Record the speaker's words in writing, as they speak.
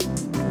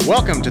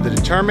Welcome to the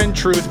Determined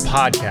Truth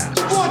Podcast.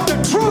 Want the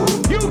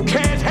truth? You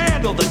can't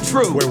handle the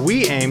truth. Where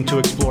we aim to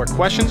explore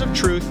questions of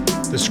truth,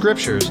 the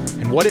scriptures,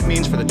 and what it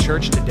means for the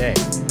church today.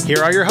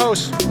 Here are your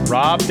hosts,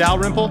 Rob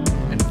Dalrymple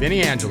and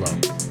Vinny Angelo.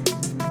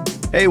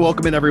 Hey,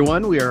 welcome in,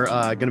 everyone. We are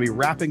going to be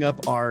wrapping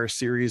up our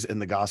series in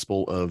the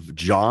Gospel of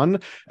John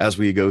as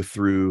we go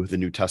through the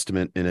New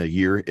Testament in a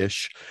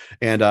year-ish.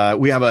 And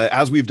we have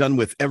as we've done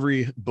with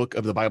every book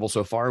of the Bible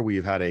so far,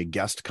 we've had a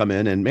guest come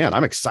in. And man,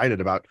 I'm excited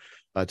about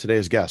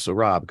today's guest. So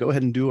Rob, go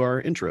ahead and do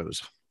our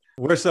intros.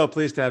 We're so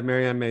pleased to have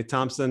Marianne Meye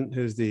Thompson,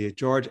 who's the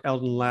George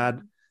Eldon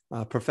Ladd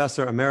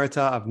Professor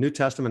Emerita of New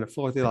Testament at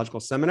Fuller Theological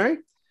Seminary.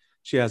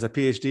 She has a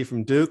PhD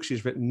from Duke.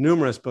 She's written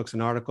numerous books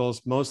and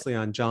articles, mostly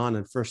on John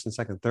and 1st and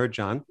 2nd, 3rd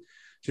John.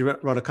 She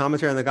wrote a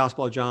commentary on the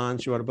Gospel of John.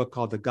 She wrote a book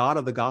called The God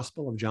of the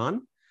Gospel of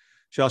John.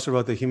 She also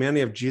wrote The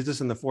Humanity of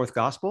Jesus in the Fourth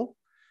Gospel.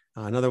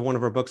 Another one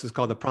of her books is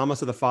called The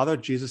Promise of the Father,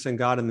 Jesus and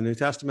God in the New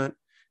Testament.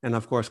 And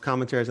of course,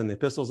 commentaries on the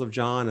epistles of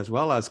John, as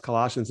well as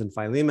Colossians and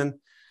Philemon.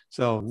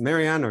 So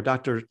Marianne or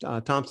Dr.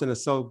 Thompson,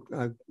 it's so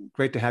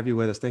great to have you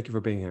with us. Thank you for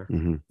being here.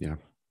 Mm-hmm. Yeah.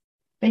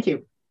 Thank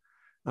you.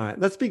 All right,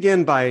 let's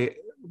begin by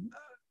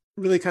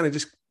really kind of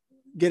just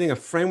getting a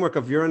framework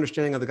of your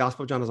understanding of the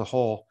Gospel of John as a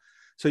whole.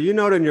 So you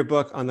note in your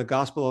book on the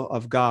Gospel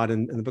of God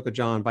in the book of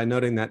John by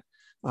noting that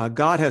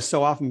God has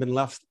so often been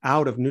left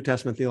out of New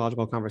Testament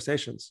theological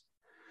conversations.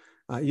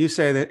 You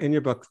say that in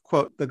your book,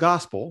 quote, the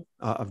Gospel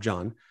of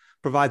John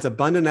provides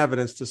abundant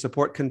evidence to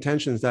support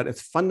contentions that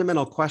its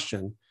fundamental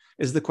question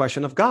is the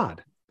question of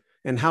God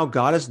and how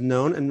God is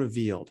known and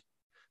revealed.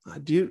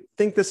 Do you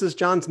think this is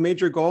John's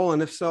major goal?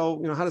 And if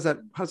so, how does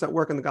that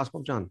work in the Gospel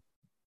of John?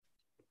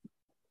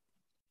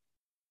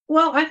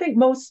 Well, I think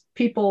most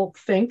people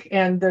think,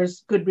 and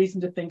there's good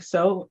reason to think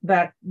so,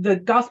 that the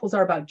Gospels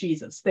are about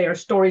Jesus. They are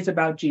stories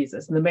about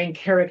Jesus, and the main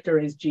character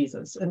is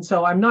Jesus. And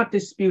so I'm not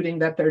disputing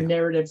that they're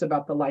narratives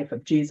about the life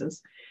of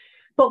Jesus.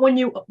 But when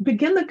you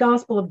begin the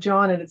Gospel of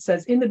John and it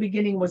says, in the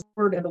beginning was the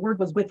Word, and the Word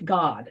was with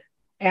God.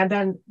 And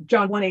then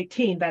John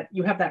 1:18, that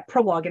you have that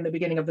prologue in the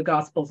beginning of the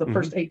Gospels, the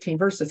first 18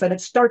 verses. And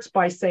it starts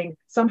by saying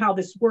somehow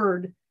this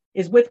Word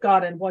is with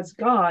God and was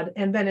God.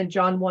 And then in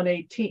John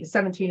 1:18,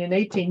 17 and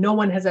 18, no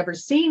one has ever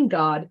seen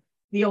God,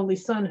 the only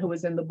Son who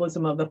is in the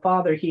bosom of the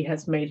Father, he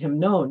has made him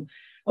known.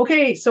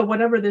 Okay, so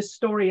whatever this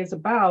story is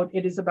about,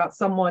 it is about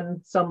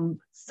someone, some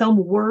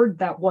word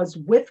that was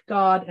with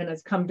God and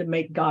has come to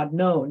make God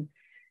known.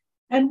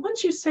 And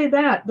once you say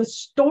that, the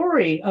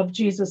story of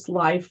Jesus'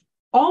 life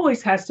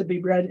always has to be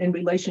read in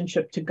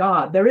relationship to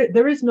God.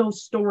 There is no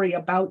story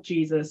about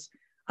Jesus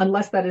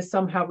unless that is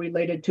somehow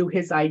related to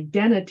his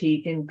identity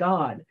in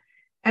God.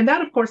 And that,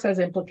 of course, has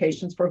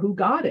implications for who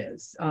God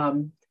is.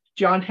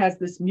 John has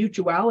this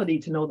mutuality.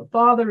 To know the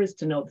Father is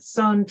to know the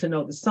Son. To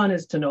know the Son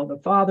is to know the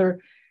Father.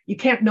 You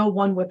can't know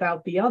one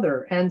without the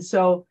other. And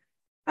so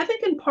I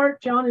think in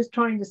part, John is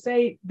trying to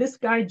say this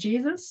guy,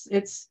 Jesus,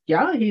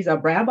 he's a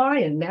rabbi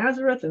in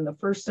Nazareth in the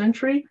 1st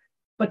century,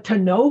 but to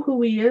know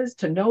who he is,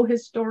 to know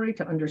his story,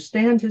 to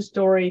understand his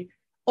story,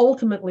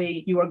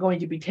 ultimately, you are going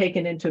to be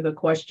taken into the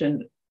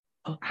question,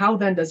 how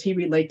then does he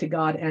relate to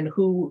God, and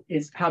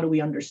how do we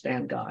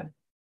understand God?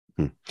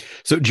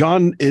 So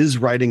John is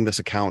writing this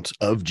account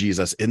of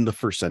Jesus in the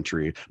 1st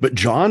century, but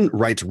John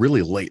writes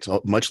really late,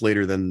 much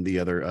later than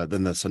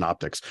than the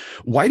synoptics.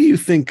 Why do you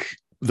think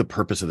the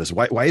purpose of this?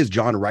 Why is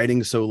John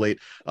writing so late?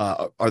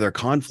 Are there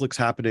conflicts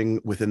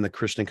happening within the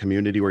Christian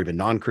community or even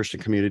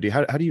non-Christian community?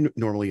 How do you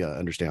normally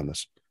understand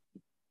this?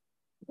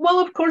 Well,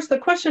 of course, the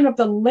question of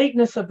the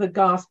lateness of the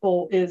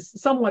gospel is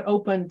somewhat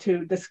open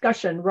to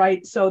discussion,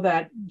 right? So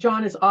that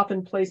John is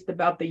often placed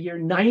about the year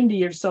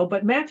 90 or so,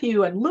 but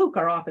Matthew and Luke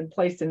are often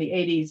placed in the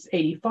 80s,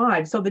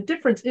 85. So the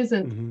difference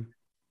isn't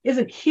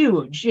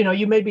huge.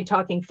 You may be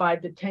talking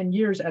 5 to 10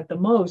 years at the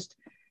most.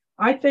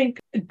 I think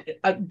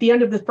the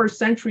end of the 1st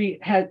century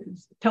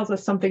tells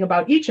us something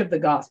about each of the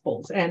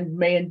Gospels and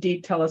may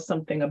indeed tell us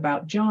something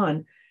about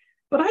John.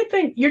 But I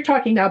think you're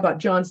talking now about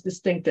John's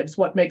distinctives,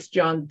 what makes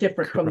John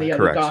different from the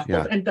other Gospels,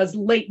 yeah. And does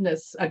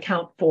lateness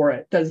account for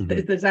it? Does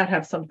that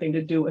have something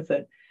to do with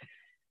it?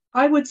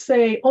 I would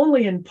say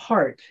only in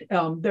part.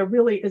 There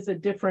really is a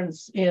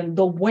difference in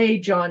the way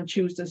John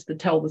chooses to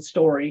tell the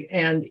story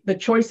and the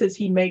choices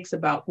he makes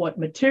about what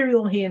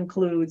material he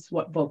includes,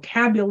 what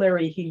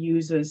vocabulary he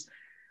uses,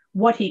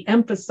 what he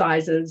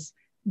emphasizes.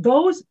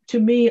 Those, to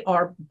me,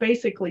 are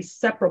basically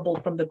separable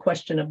from the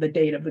question of the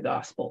date of the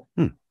gospel.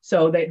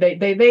 So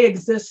they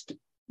exist.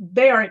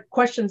 They are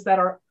questions that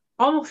are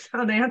almost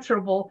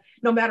unanswerable,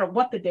 no matter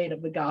what the date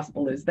of the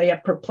gospel is. They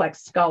have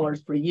perplexed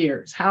scholars for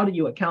years. How do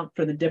you account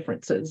for the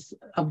differences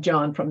of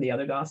John from the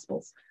other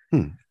gospels?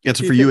 And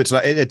so for you, it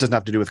doesn't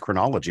have to do with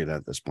chronology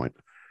at this point.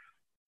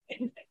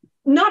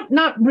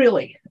 Not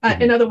really.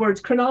 In other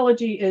words,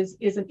 chronology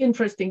is an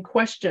interesting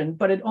question,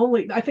 but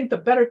I think the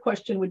better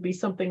question would be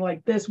something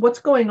like this.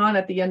 What's going on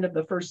at the end of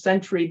the 1st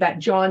century that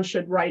John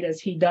should write as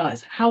he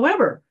does?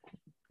 However,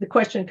 the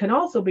question can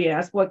also be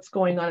asked, what's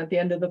going on at the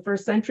end of the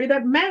 1st century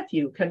that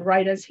Matthew can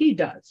write as he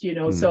does?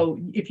 So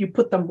if you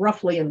put them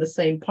roughly in the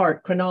same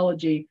part,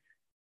 chronology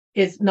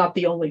is not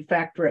the only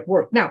factor at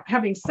work. Now,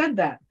 having said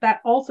that,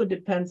 that also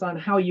depends on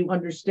how you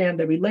understand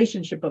the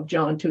relationship of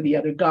John to the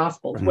other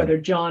gospels, Right. whether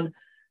John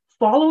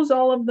follows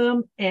all of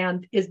them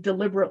and is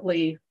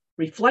deliberately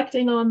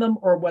reflecting on them,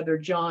 or whether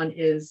John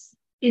is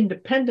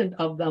independent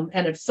of them.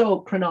 And if so,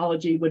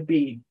 chronology would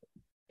be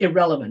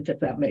irrelevant, if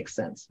that makes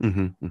sense.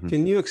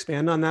 Can you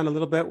expand on that a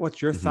little bit?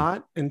 What's your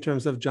thought in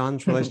terms of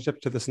John's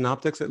relationship to the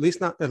synoptics, at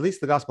least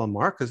the Gospel of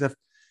Mark? Because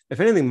if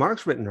anything,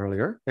 Mark's written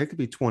earlier. It could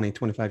be 20,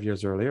 25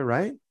 years earlier,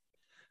 right?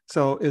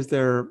 So is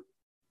there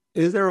a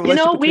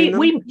relationship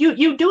between them?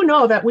 You do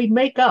know that we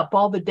make up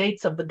all the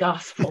dates of the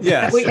gospel.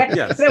 Yes,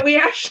 that we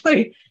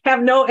actually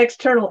have no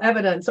external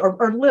evidence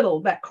or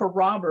little that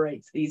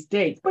corroborates these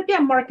dates. But yeah,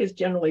 Mark is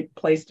generally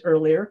placed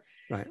earlier.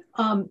 Right.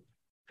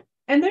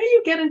 And there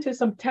you get into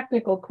some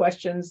technical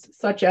questions,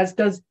 such as,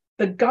 does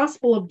the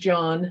Gospel of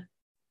John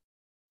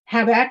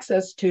have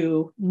access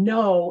to,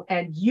 know,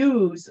 and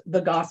use the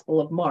Gospel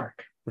of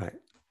Mark? Right.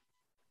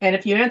 And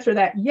if you answer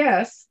that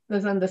yes,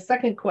 then the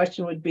second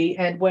question would be,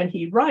 and when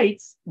he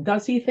writes,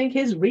 does he think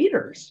his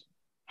readers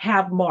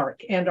have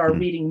Mark and are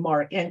reading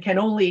Mark and can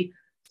only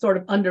sort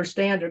of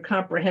understand or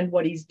comprehend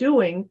what he's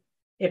doing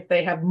if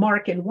they have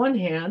Mark in one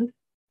hand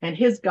and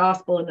his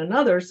gospel in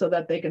another, so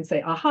that they can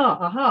say,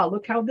 aha,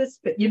 look how this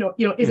fit.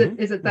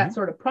 Is it that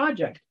sort of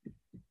project?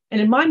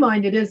 And in my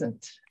mind, it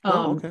isn't.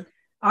 Okay.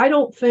 I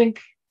don't think,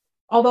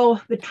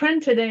 although the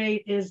trend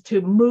today is to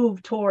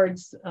move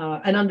towards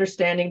an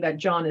understanding that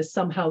John is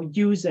somehow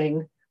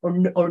using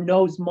or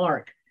knows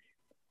Mark.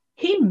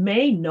 He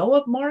may know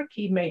of Mark,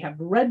 he may have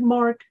read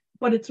Mark,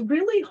 but it's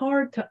really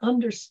hard to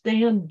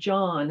understand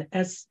John,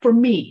 as for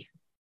me,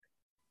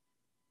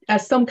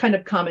 as some kind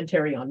of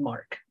commentary on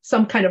Mark,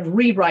 some kind of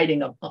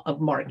rewriting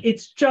of Mark.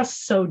 It's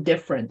just so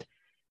different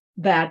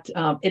that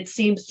it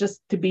seems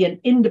just to be an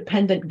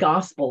independent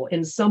gospel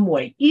in some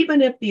way.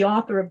 Even if the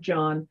author of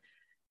John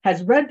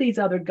has read these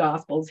other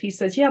gospels, he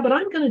says, yeah, but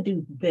I'm going to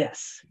do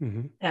this.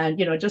 And,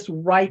 just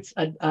writes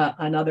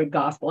another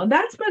gospel. And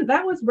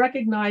that was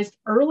recognized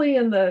early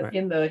in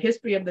the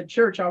history of the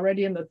church,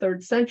 already in the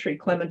 3rd century.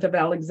 Clement of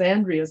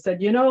Alexandria said,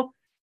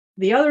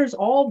 the others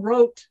all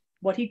wrote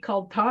what he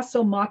called ta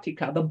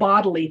somatica, the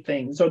bodily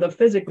things or the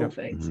physical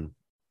things.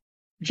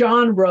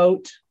 John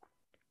wrote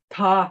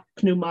ta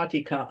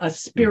pneumatica, a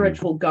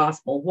spiritual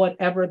gospel,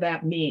 whatever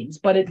that means.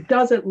 But it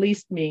does at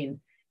least mean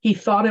he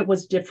thought it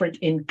was different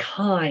in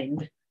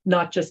kind,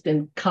 not just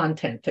in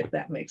content, if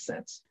that makes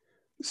sense.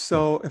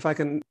 So if I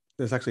can,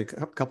 there's actually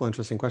a couple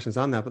interesting questions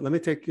on that, but let me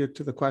take you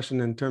to the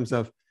question in terms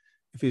of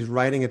if he's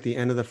writing at the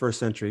end of the 1st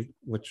century,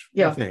 which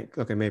I think,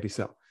 okay, maybe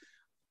so.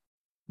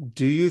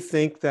 Do you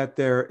think that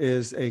there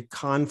is a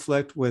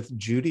conflict with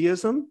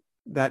Judaism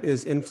that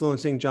is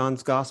influencing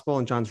John's gospel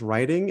and John's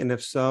writing? And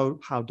if so,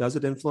 how does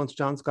it influence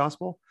John's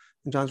gospel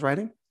and John's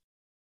writing?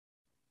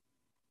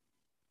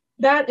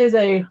 That is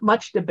a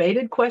much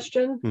debated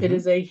question. It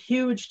is a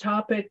huge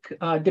topic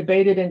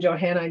debated in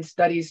Johannine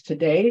studies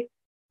today.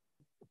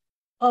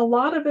 A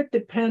lot of it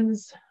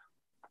depends,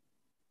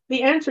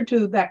 the answer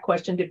to that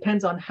question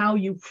depends on how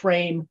you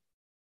frame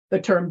the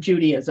term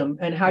Judaism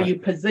and how you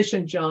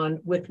position John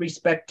with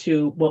respect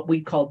to what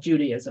we call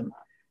Judaism.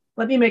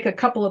 Let me make a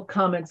couple of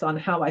comments on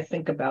how I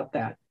think about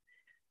that.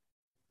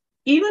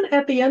 Even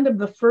at the end of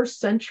the 1st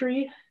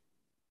century,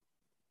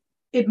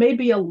 it may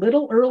be a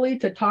little early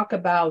to talk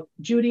about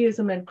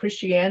Judaism and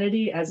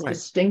Christianity as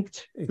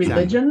distinct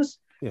religions.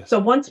 Yes. So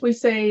once we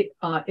say,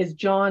 is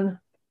John,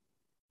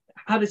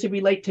 how does he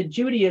relate to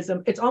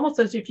Judaism? It's almost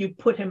as if you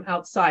put him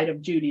outside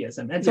of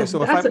Judaism. And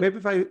so,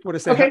 if I were to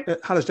say,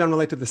 how does John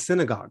relate to the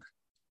synagogue?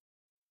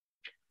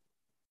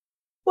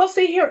 Well,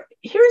 see,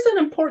 here's an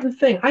important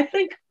thing. I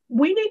think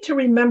we need to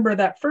remember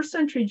that 1st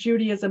century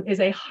Judaism is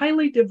a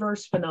highly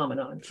diverse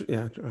phenomenon.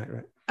 Yeah,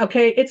 right.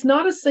 Okay, it's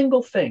not a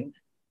single thing.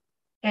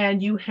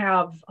 And you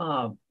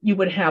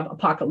would have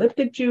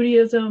apocalyptic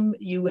Judaism.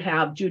 You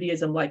have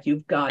Judaism like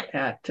you've got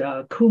at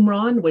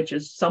Qumran, which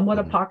is somewhat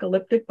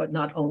apocalyptic, but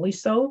not only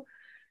so.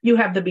 You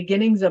have the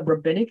beginnings of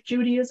rabbinic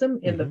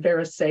Judaism in the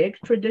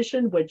Pharisaic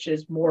tradition, which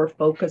is more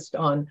focused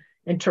on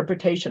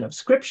interpretation of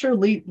scripture,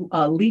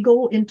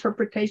 legal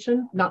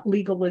interpretation, not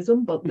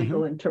legalism, but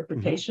legal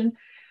interpretation.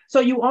 So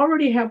you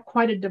already have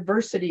quite a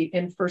diversity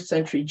in 1st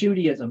century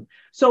Judaism.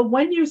 So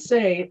when you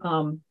say,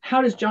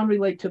 how does John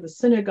relate to the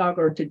synagogue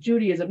or to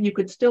Judaism, you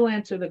could still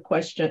ask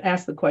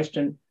the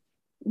question,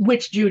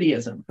 which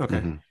Judaism?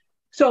 Okay.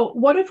 So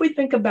what if we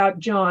think about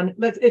John?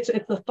 It's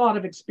the thought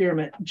of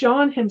experiment.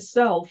 John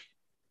himself,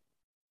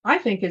 I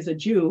think, is a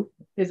Jew,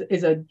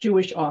 is a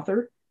Jewish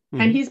author,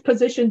 and he's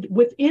positioned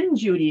within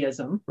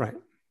Judaism, right,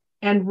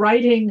 and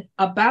writing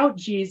about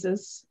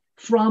Jesus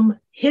from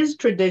his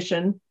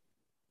tradition,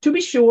 to be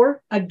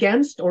sure,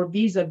 against or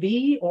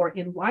vis-a-vis or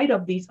in light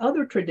of these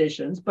other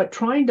traditions, but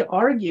trying to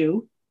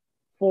argue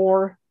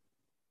for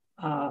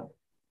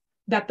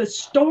that the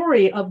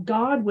story of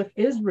God with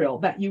Israel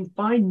that you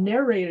find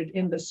narrated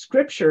in the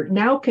scripture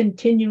now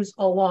continues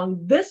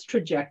along this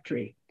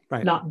trajectory.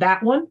 Right. Not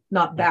that one,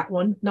 not that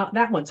one, not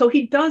that one. So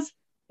he does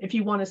if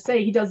you want to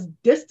say, he does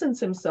distance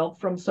himself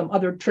from some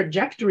other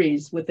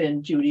trajectories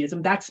within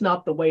Judaism. That's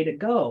not the way to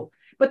go.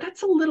 But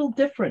that's a little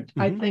different,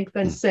 I think,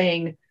 than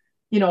saying,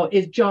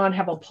 is John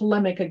have a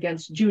polemic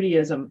against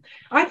Judaism?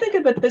 I think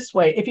of it this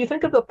way. If you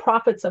think of the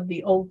prophets of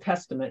the Old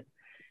Testament,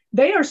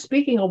 they are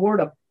speaking a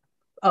word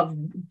of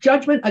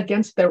judgment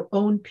against their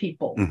own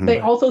people. They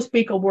also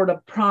speak a word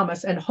of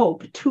promise and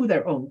hope to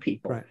their own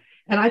people. Right.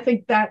 And I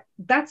think that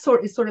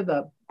is sort of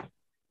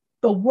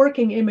the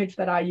working image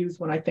that I use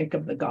when I think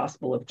of the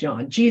Gospel of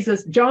John.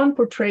 John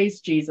portrays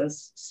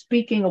Jesus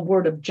speaking a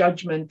word of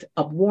judgment,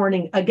 of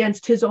warning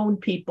against his own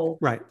people,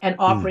 right, and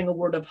offering a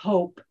word of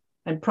hope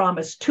and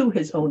promise to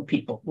his own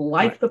people,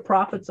 like the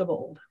prophets of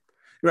old.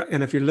 Right.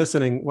 And if you're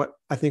listening, what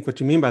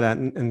you mean by that,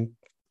 and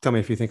tell me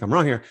if you think I'm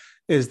wrong here,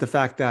 is the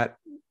fact that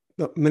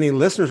many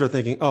listeners are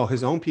thinking, oh,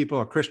 his own people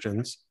are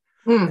Christians.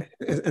 And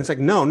it's like,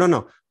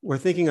 no. We're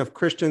thinking of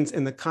Christians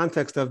in the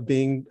context of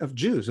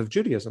Jews, of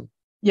Judaism.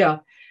 Yeah.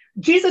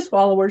 Jesus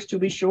followers, to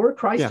be sure,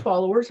 Christ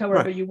followers,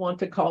 however you want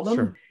to call them.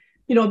 Sure.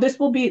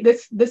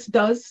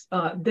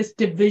 This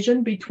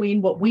division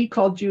between what we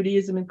call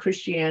Judaism and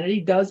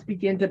Christianity does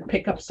begin to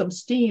pick up some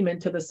steam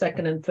into the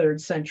 2nd and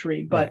 3rd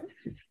century. But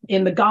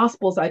in the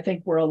Gospels, I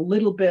think we're a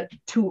little bit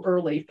too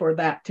early for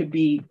that to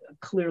be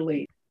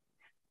clearly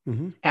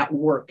at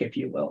work, if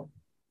you will.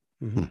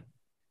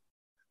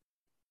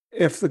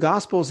 If the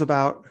Gospel is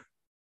about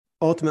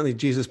ultimately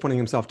Jesus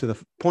pointing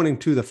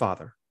to the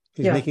Father,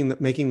 he's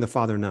making the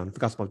Father known, the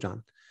Gospel of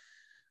John.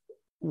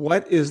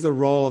 What is the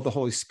role of the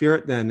Holy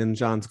Spirit then in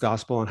John's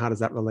Gospel, and how does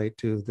that relate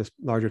to this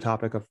larger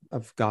topic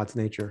of God's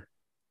nature?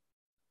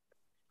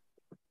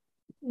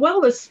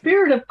 Well, the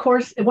Spirit, of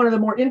course, one of the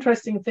more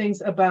interesting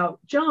things about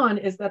John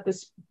is that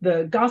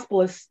the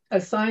Gospel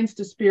assigns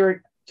to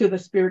the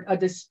Spirit a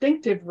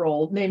distinctive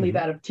role, namely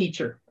that of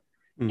teacher.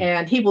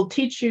 And he will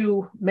teach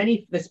you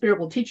the Spirit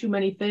will teach you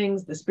many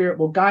things. The Spirit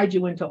will guide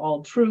you into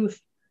all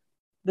truth.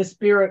 The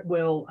Spirit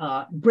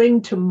will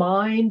bring to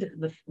mind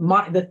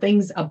the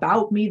things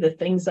about me, the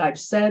things I've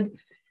said.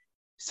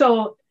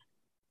 So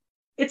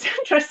it's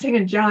interesting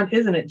in John,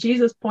 isn't it?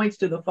 Jesus points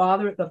to the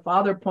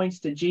Father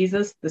points to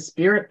Jesus, the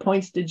Spirit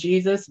points to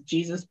Jesus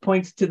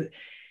points to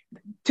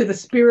the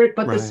Spirit,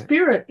 but the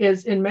Spirit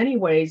is in many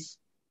ways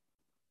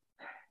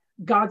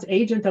God's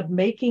agent of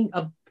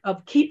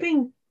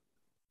keeping,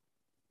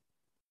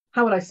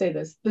 how would I say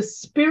this? The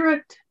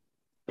Spirit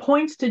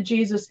points to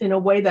Jesus in a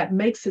way that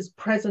makes his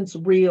presence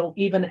real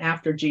even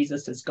after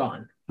Jesus is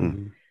gone.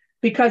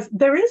 Because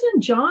there is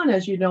in John,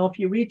 as you know, if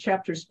you read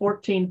chapters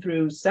 14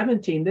 through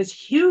 17, this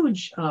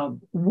huge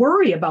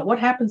worry about what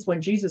happens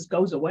when Jesus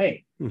goes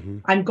away.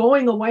 I'm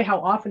going away. How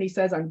often he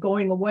says, I'm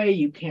going away.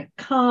 You can't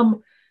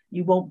come.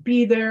 You won't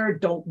be there.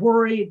 Don't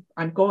worry.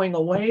 I'm going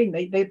away. And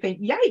they think,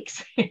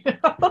 yikes,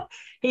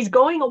 he's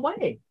going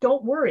away.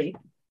 Don't worry.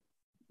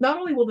 Not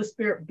only will the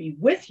Spirit be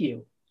with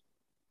you,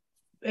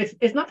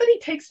 it's not that he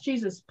takes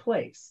Jesus'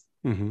 place.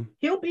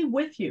 He'll be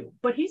with you,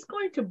 but he's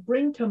going to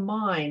bring to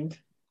mind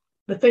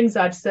the things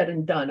I've said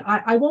and done.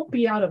 I won't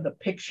be out of the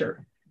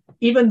picture,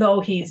 even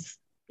though he's,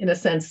 in a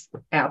sense,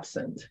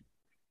 absent.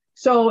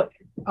 So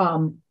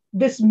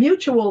this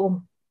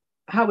mutual,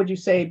 how would you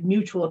say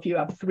mutual if you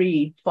have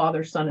three,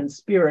 Father, Son, and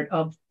Spirit,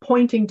 of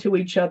pointing to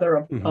each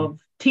other, of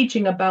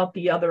teaching about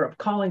the other, of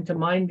calling to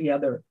mind the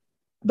other,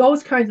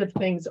 those kinds of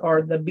things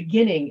are the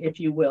beginning, if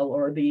you will,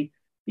 or the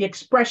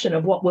expression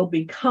of what will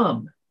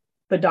become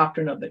the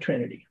doctrine of the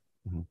Trinity.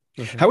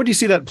 How would you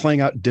see that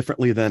playing out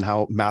differently than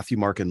how Matthew,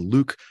 Mark, and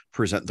Luke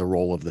present the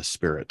role of the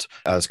Spirit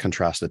as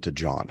contrasted to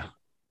John?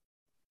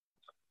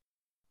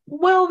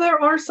 Well,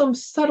 there are some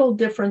subtle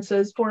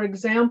differences. For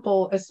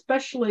example,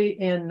 especially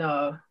in,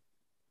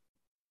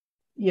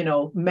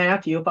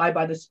 Matthew, if I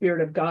by the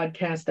Spirit of God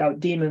cast out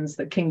demons,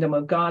 the kingdom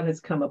of God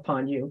has come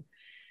upon you.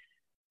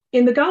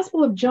 In the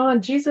Gospel of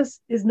John, Jesus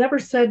is never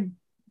said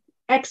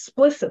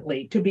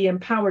explicitly to be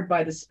empowered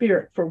by the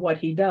Spirit for what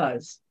he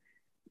does.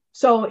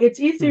 So it's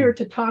easier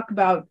to talk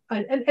about,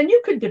 and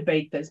you could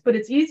debate this, but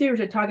it's easier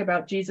to talk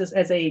about Jesus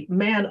as a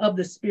man of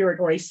the Spirit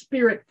or a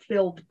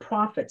Spirit-filled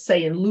prophet,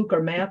 say in Luke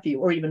or Matthew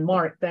or even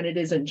Mark, than it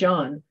is in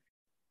John.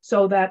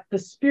 So that the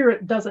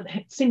Spirit doesn't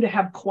seem to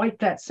have quite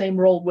that same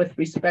role with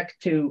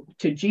respect to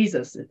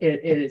Jesus.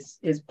 It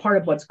is part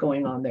of what's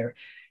going on there.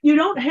 You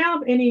don't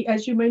have any,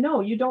 as you may know,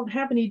 you don't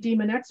have any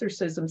demon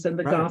exorcisms in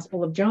the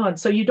Gospel of John.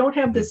 So you don't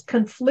have this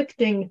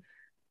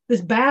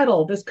this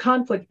battle, this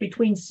conflict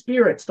between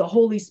spirits, the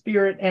Holy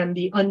Spirit and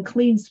the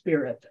unclean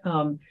spirit.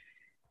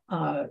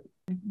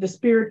 The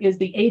Spirit is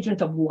the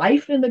agent of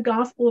life in the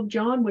Gospel of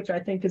John, which I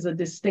think is a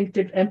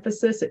distinctive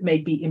emphasis. It may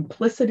be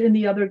implicit in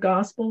the other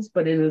Gospels,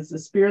 but it is the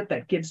Spirit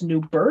that gives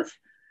new birth.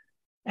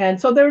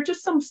 And so there are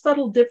just some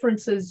subtle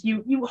differences.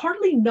 You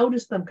hardly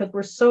notice them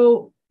because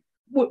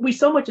we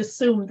so much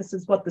assume this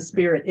is what the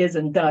Spirit is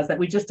and does that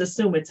we just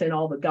assume it's in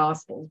all the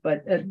Gospels.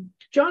 But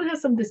John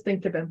has some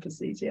distinctive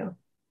emphases, yeah.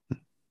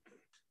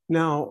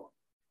 Now,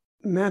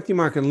 Matthew,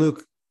 Mark, and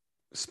Luke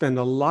spend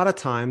a lot of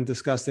time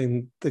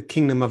discussing the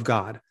kingdom of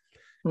God.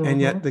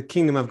 And yet the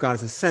kingdom of God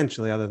is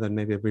essentially, other than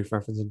maybe a brief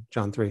reference in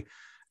John 3,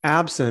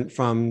 absent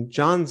from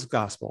John's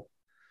gospel.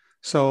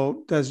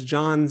 So does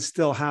John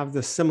still have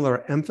this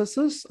similar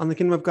emphasis on the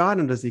kingdom of God?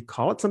 And does he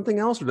call it something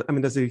else? Or,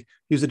 does he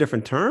use a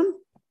different term?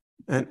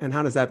 And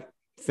how does that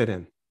fit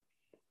in?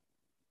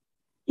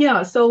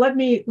 Yeah, so let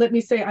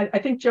me say, I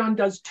think John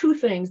does two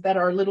things that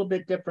are a little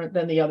bit different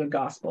than the other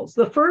gospels.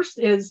 The first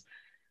is,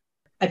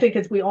 I think,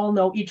 as we all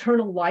know,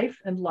 eternal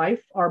life and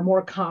life are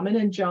more common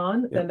in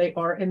John than they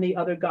are in the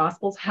other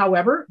gospels.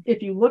 However,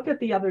 if you look at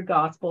the other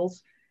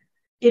gospels,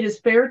 it is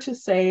fair to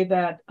say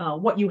that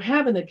what you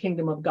have in the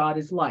kingdom of God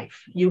is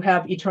life. You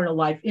have eternal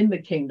life in the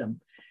kingdom.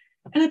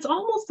 And it's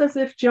almost as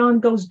if John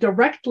goes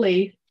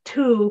directly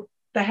to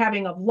the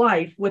having of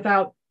life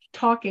without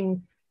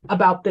talking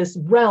about this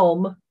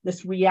realm,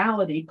 this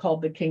reality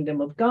called the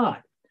kingdom of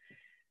God.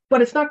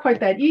 But it's not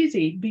quite that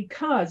easy,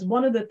 because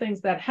one of the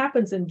things that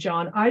happens in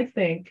John, I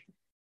think,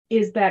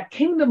 is that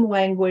kingdom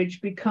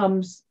language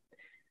becomes,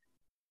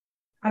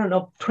 I don't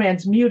know if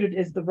transmuted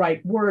is the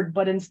right word,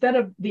 but instead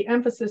of the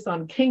emphasis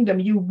on kingdom,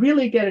 you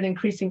really get an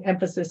increasing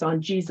emphasis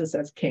on Jesus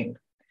as king.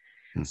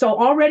 So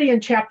already in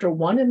chapter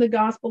 1 in the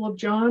Gospel of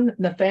John,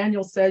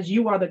 Nathanael says,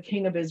 "You are the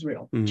king of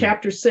Israel."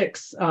 Chapter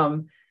 6,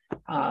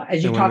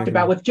 as you talked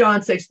about with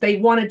John 6, they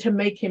wanted to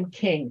make him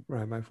king.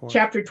 Right, by force.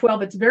 Chapter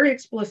 12, it's very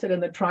explicit in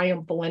the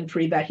triumphal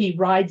entry that he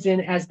rides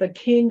in as the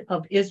king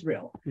of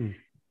Israel.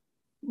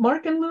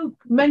 Mark and Luke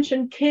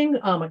mention king.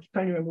 I'm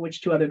trying to remember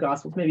which two other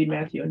gospels, maybe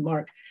Matthew and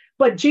Mark.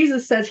 But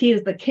Jesus says he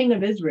is the king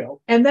of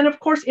Israel. And then, of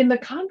course, in the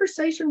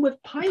conversation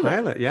with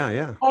Pilate,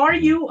 are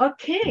you a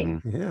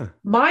king? Yeah.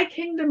 My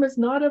kingdom is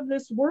not of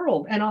this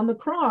world. And on the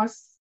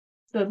cross,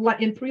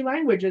 in 3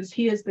 languages,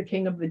 he is the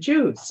king of the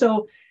Jews.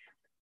 So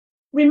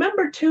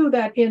remember, too,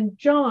 that in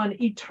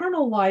John,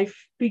 eternal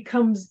life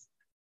becomes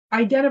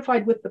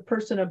identified with the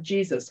person of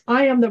Jesus.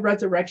 I am the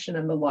resurrection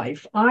and the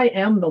life. I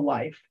am the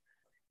life.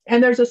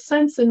 And there's a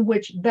sense in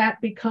which that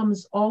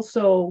becomes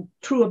also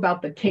true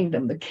about the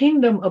kingdom. The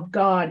kingdom of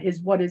God is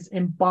what is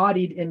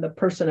embodied in the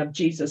person of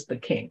Jesus, the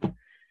king.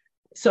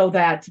 So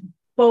that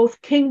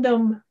both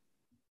kingdom,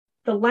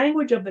 the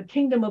language of the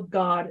kingdom of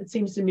God, it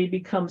seems to me,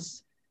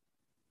 becomes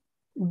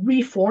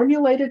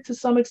reformulated to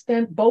some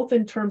extent, both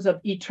in terms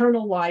of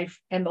eternal life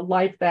and the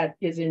life that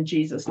is in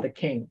Jesus, the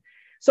king.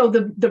 So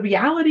the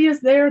reality is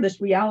there,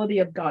 this reality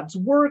of God's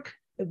work,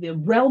 the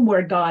realm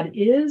where God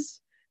is.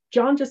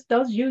 John just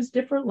does use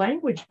different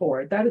language for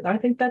it. I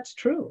think that's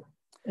true.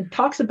 And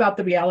talks about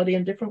the reality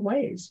in different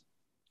ways.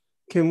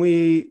 Can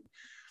we,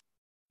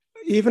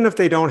 even if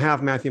they don't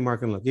have Matthew,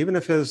 Mark, and Luke, even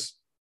if his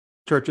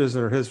churches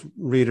or his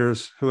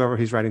readers, whoever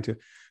he's writing to,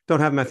 don't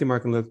have Matthew,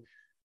 Mark, and Luke,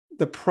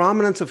 the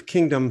prominence of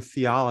kingdom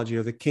theology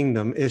or the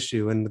kingdom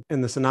issue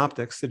in the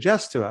synoptics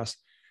suggests to us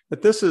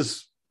that this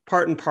is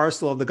part and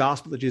parcel of the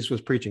gospel that Jesus was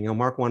preaching.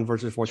 Mark 1,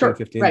 verses 14 and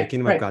 15, the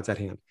kingdom of God's at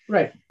hand.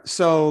 Right.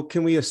 So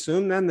can we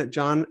assume then that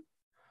John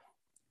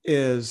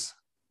is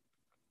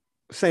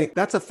saying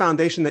that's a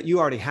foundation that you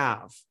already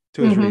have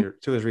to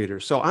his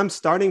readers. So I'm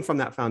starting from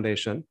that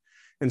foundation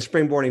and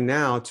springboarding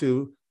now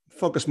to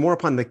focus more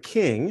upon the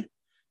king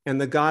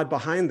and the God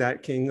behind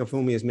that king of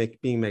whom he is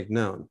being made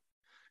known.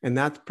 And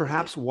that's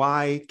perhaps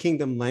why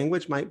kingdom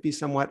language might be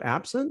somewhat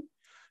absent.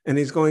 And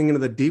he's going into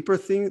the deeper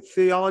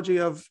theology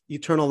of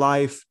eternal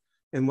life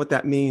and what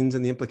that means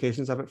and the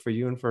implications of it for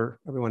you and for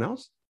everyone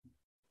else.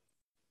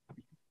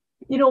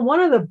 One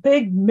of the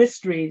big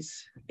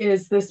mysteries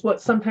is this, what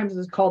sometimes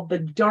is called the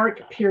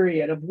dark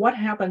period of what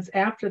happens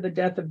after the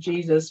death of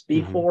Jesus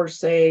before,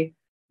 say,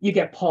 you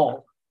get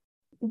Paul.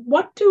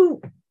 What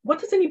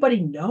does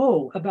anybody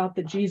know about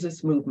the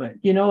Jesus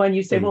movement? And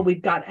you say, well,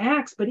 we've got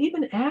Acts, but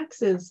even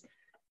Acts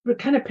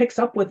kind of picks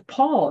up with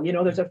Paul.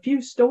 There's a few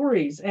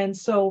stories. And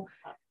so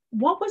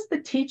what was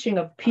the teaching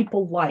of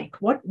people like?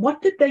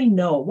 What did they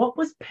know? What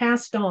was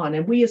passed on?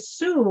 And we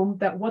assume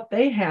that what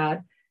they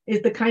had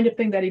is the kind of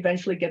thing that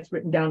eventually gets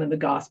written down in the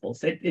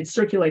Gospels. It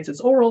circulates as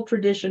oral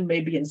tradition,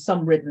 maybe in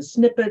some written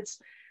snippets.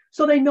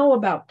 So they know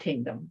about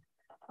kingdom.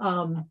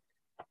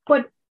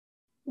 But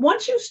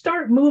once you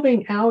start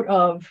moving out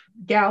of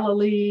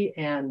Galilee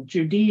and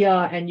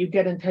Judea and you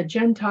get into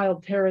Gentile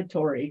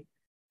territory,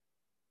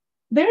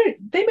 they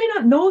may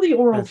not know the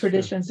oral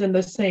traditions in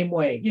the same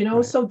way,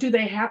 Right. So do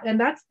they have, and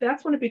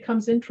that's when it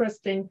becomes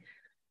interesting.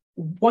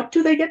 What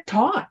do they get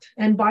taught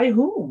and by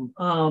whom?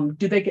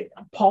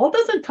 Paul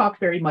doesn't talk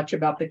very much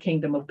about the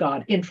kingdom of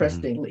God,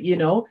 interestingly.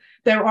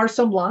 There are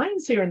some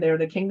lines here and there.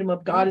 The kingdom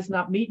of God is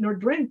not meat nor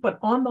drink, but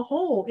on the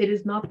whole, it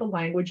is not the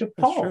language of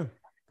Paul.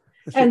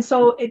 And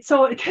so it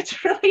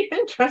gets really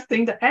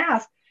interesting to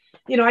ask,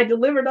 I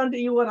delivered unto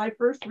you what I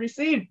first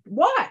received.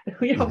 What?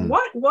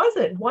 What was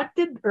it? What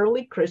did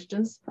early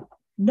Christians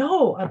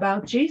know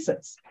about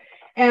Jesus?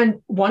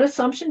 And one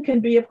assumption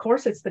can be, of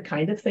course, it's the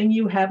kind of thing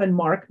you have in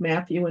Mark,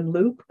 Matthew, and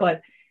Luke, but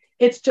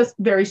it's just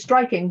very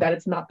striking that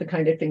it's not the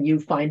kind of thing you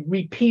find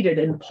repeated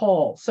in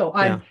Paul. So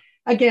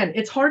again,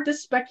 it's hard to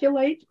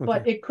speculate,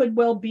 but it could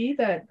well be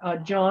that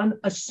John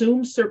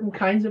assumes certain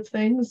kinds of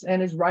things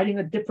and is writing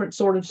a different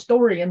sort of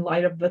story in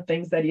light of the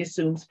things that he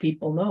assumes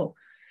people know.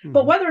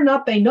 But whether or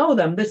not they know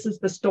them, this is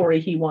the story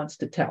he wants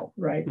to tell,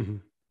 right?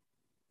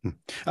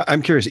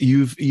 I'm curious,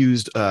 you've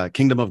used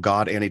kingdom of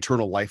God and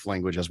eternal life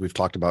language as we've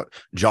talked about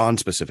John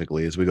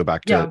specifically, as we go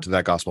back to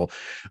that gospel.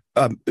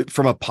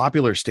 From a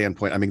popular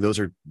standpoint, I mean, those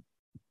are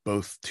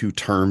both two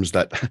terms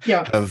that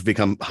have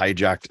become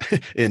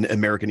hijacked in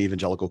American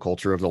evangelical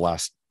culture over the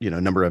last,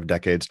 number of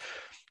decades.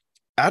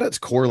 At its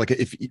core, like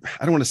if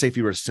I don't want to say if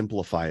you were to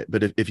simplify it,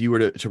 but if you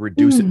were to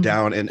reduce it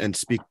down and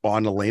speak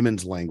on a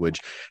layman's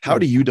language, how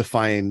do you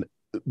define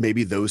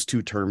maybe those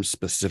two terms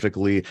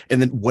specifically?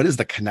 And then what is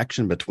the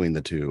connection between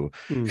the two?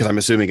 Because I'm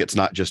assuming it's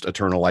not just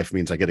eternal life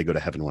means I get to go to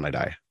heaven when I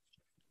die.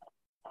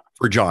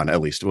 For John,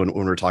 at least when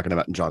we're talking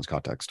about in John's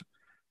context.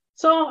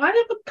 So I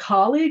have a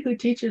colleague who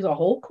teaches a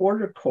whole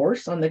quarter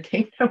course on the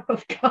kingdom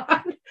of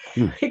God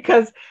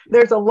because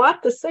there's a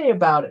lot to say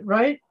about it,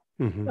 right?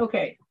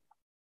 Okay.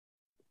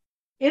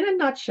 In a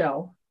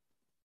nutshell,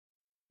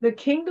 the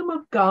kingdom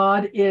of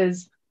God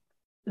is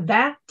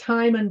that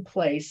time and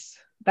place,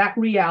 that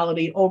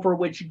reality over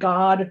which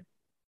God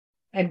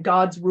and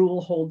God's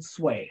rule holds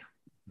sway.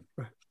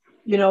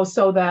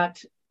 So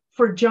that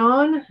for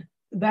John,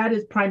 that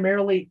is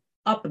primarily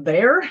up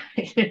there,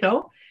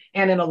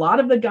 and in a lot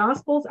of the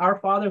Gospels, our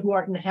Father who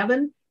art in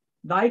heaven,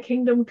 thy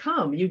kingdom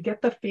come. You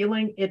get the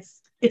feeling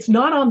it's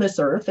not on this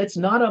earth, it's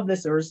not of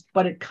this earth,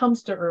 but it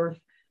comes to earth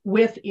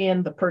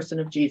within the person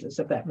of Jesus,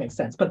 if that makes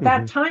sense. But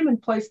that time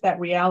and place, that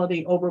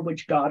reality over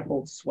which God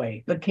holds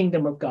sway, the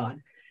kingdom of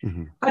God.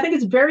 I think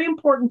it's very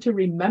important to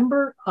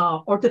remember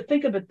or to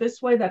think of it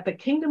this way, that the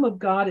kingdom of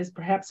God is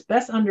perhaps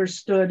best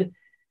understood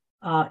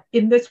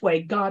in this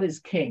way: God is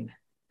king.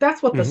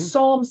 That's what the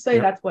Psalms say.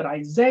 That's what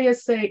Isaiah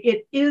say.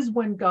 It is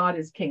when God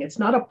is king. It's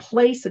not a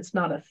place. It's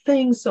not a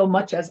thing so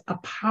much as a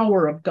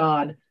power of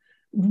God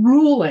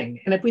ruling.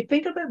 And if we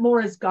think of it more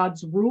as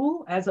God's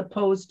rule, as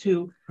opposed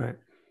to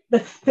the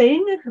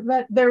thing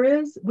that there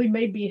is, we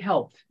may be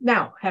helped.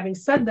 Now, having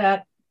said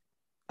that,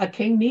 a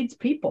king needs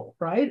people,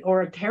 right?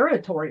 Or a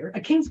territory, or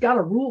a king's got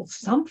to rule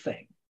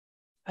something.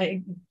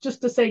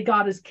 Just to say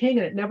God is king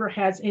and it never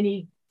has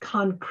any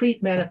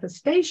concrete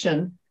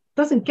manifestation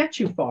doesn't get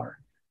you far.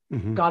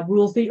 God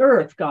rules the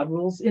earth. God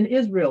rules in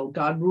Israel.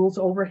 God rules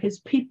over his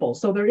people.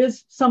 So there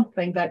is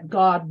something that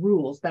God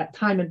rules, that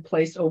time and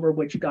place over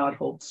which God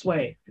holds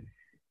sway.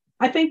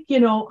 I think,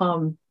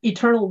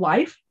 eternal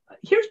life.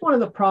 Here's one of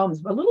the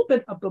problems. A little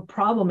bit of the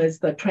problem is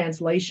the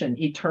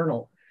translation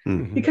eternal.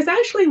 Because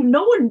actually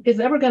no one is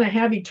ever going to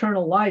have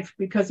eternal life,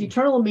 because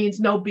eternal means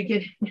no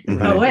beginning,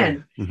 no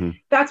end.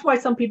 That's why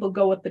some people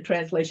go with the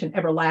translation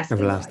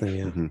everlasting life.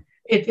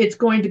 It's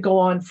going to go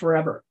on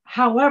forever.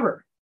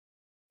 However,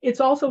 it's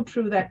also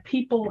true that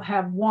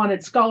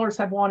scholars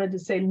have wanted to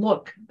say,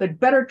 look, the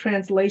better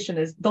translation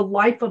is the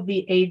life of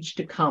the age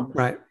to come.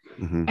 Right.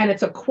 And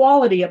it's a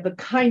quality of the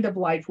kind of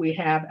life we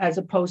have as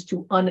opposed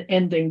to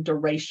unending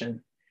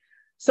duration.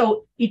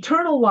 So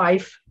eternal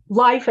life,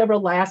 life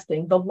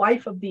everlasting, the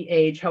life of the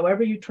age,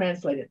 however you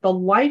translate it, the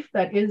life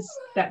that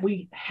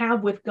we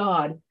have with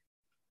God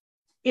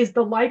is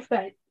the life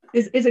that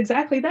is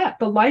exactly that.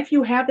 The life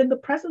you have in the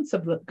presence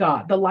of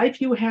God, the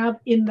life you have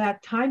in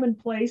that time and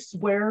place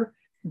where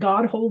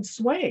God holds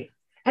sway.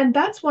 And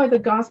that's why the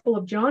Gospel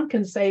of John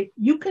can say,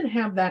 you can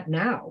have that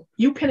now.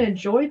 You can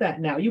enjoy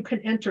that now. You can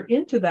enter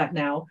into that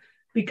now,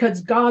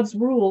 because God's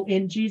rule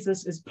in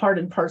Jesus is part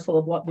and parcel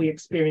of what we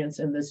experience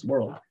in this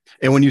world.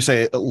 And when you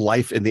say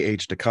life in the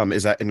age to come,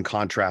 is that in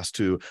contrast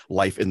to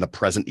life in the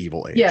present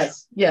evil age?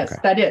 Yes, okay.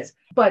 That is.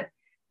 But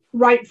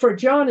right, for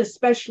John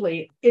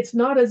especially, it's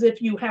not as if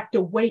you have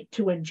to wait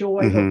to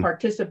enjoy or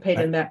participate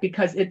in that,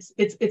 because it's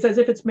as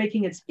if it's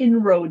making its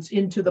inroads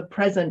into the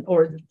present,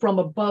 or from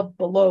above,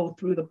 below,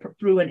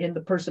 through and in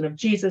the person of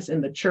Jesus,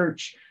 in the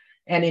church,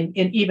 and in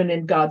even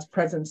in God's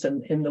presence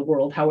in the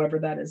world, however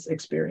that is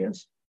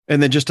experienced.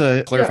 And then just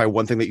to clarify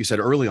one thing that you said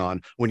early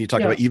on, when you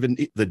talk about even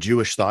the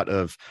Jewish thought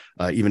of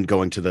even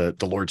going to the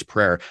Lord's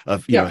Prayer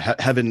of,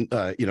 heaven,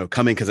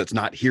 coming because it's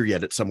not here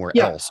yet, it's somewhere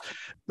else.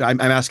 I'm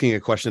asking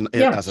a question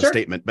as a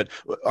statement, but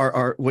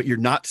are what you're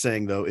not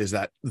saying, though, is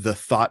that the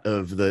thought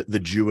of the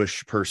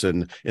Jewish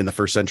person in the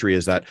first century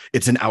is that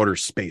it's in outer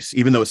space,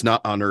 even though it's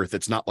not on earth.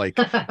 It's not like,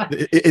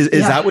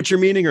 is that what you're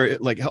meaning? Or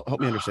like, help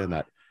me understand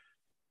that.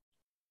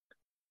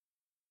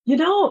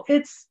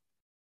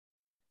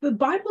 The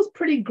Bible's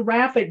pretty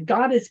graphic.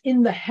 God is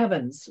in the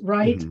heavens,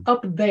 right?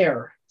 Up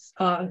there,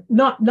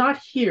 not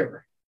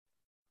here.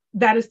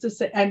 That is to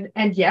say,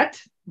 and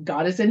yet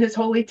God is in his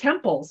holy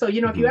temple. So,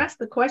 if you ask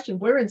the question,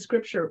 where in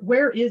Scripture,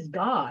 where is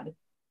God?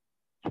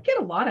 You get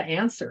a lot of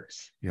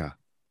answers. Yeah.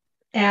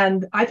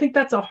 And I think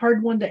that's a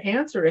hard one to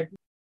answer.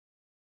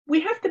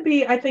 We have to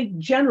be, I think,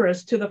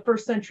 generous to the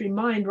first century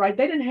mind, right?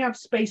 They didn't have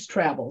space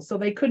travel, so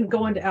they couldn't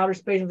go into outer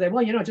space and say,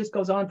 well, it just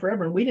goes on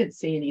forever and we didn't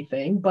see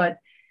anything. But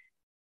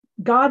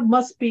God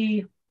must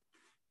be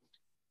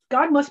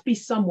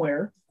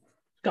somewhere.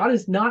 God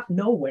is not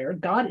nowhere.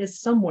 God is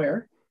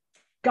somewhere.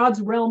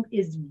 God's realm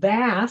is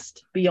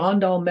vast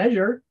beyond all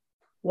measure.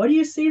 What do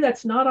you see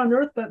that's not on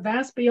earth but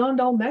vast beyond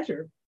all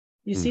measure?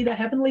 You see the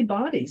heavenly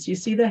bodies. You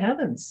see the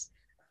heavens.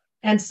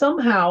 And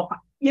somehow,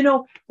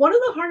 one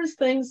of the hardest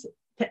things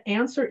to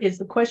answer is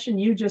the question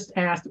you just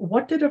asked.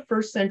 What did a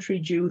first century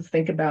Jew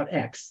think about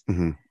X?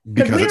 Mm-hmm.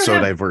 Because it's so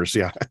diverse.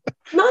 Yeah.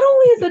 Not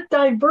only is it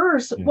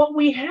diverse, what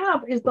we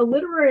have is the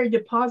literary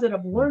deposit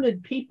of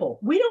learned people.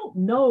 We don't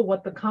know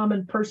what the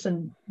common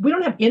person, we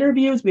don't have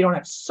interviews, we don't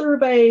have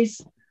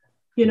surveys.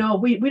 We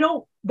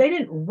don't, they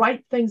didn't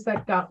write things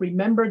that got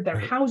remembered. Their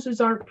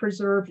houses aren't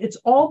preserved. It's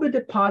all the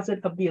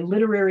deposit of the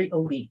literary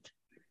elite.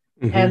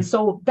 Mm-hmm. And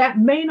so that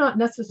may not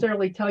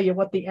necessarily tell you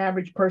what the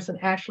average person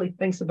actually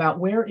thinks about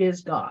where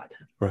is God.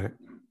 Right.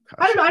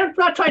 I don't know. I'm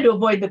not trying to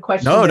avoid the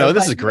question. No,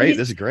 this is great.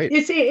 This is great.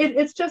 You see,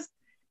 it's just,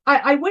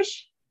 I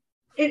wish,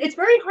 it's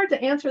very hard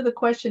to answer the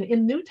question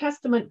in New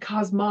Testament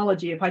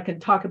cosmology, if I can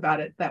talk about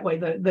it that way,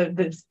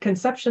 the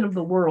conception of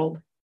the world,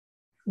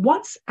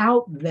 what's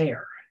out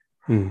there?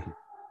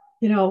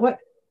 What,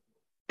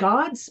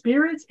 God,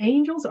 spirits,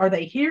 angels, are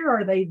they here?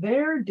 Are they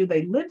there? Do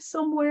they live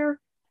somewhere?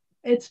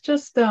 It's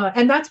just,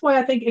 and that's why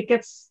I think it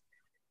gets,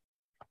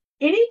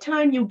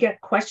 anytime you get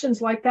questions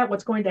like that,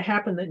 what's going to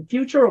happen in the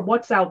future or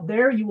what's out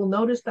there, you will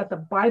notice that the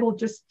Bible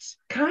just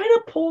kind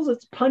of pulls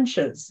its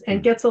punches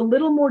and gets a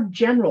little more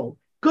general.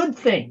 Good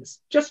things,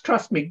 just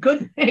trust me,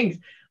 good things,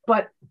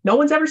 but no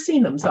one's ever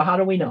seen them, so how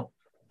do we know?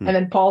 And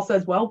then Paul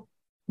says, well,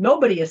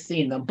 nobody has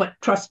seen them, but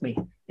trust me,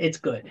 it's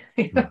good.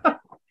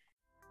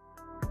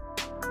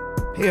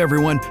 Hey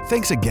everyone,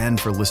 thanks again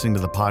for listening to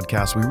the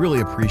podcast. We really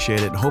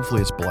appreciate it, and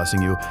hopefully it's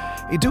blessing you.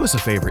 Hey, do us a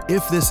favor.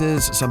 If this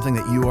is something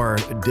that you are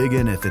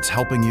digging, if it's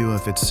helping you,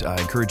 if it's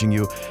encouraging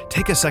you,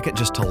 take a second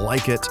just to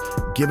like it,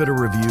 give it a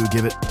review,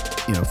 give it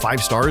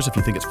 5 stars if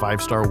you think it's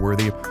 5-star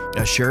worthy.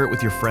 Share it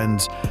with your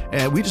friends.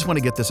 And we just want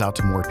to get this out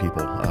to more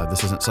people.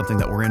 This isn't something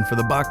that we're in for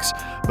the bucks,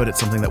 but it's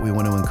something that we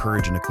want to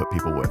encourage and equip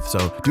people with.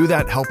 So do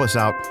that, help us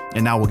out,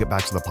 and now we'll get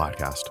back to the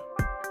podcast.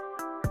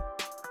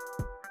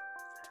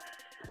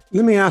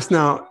 Let me ask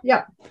now,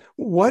 Yeah.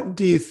 What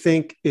do you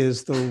think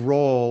is the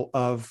role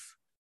of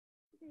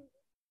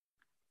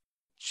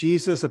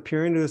Jesus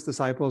appearing to his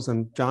disciples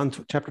in John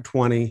chapter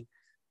 20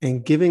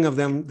 and giving of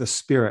them the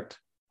Spirit?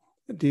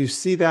 Do you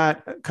see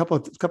that, a couple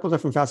of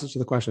different facets to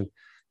the question?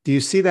 Do you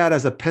see that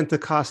as a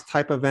Pentecost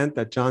type event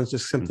that John's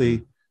just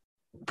simply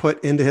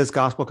put into his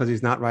gospel because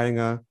he's not writing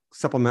a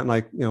supplement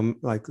like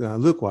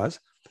Luke was?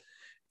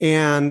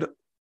 And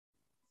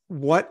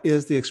what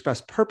is the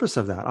express purpose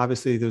of that?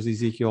 Obviously, there's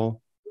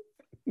Ezekiel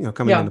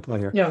coming into play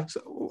here. Yeah.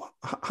 So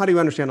how do you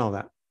understand all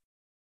that?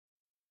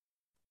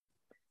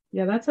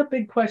 Yeah, that's a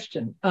big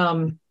question.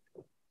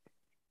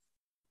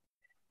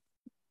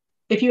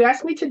 If you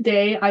ask me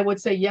today, I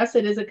would say, yes,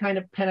 it is a kind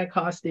of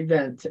Pentecost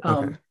event.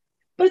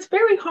 But it's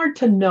very hard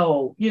to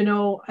know.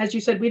 As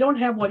you said, we don't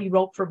have what he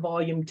wrote for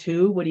volume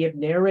 2. Would he have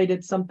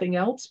narrated something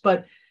else?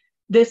 But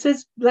this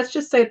is, let's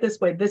just say it this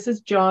way. This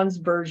is John's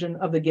version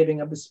of the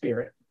giving of the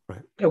Spirit.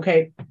 Right.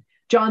 Okay.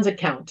 John's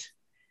account.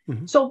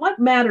 So what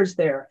matters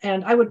there?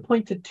 And I would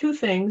point to 2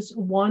 things.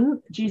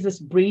 One, Jesus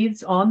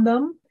breathes on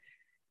them.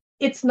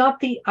 It's not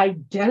the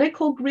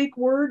identical Greek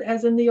word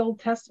as in the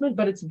Old Testament,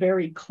 but it's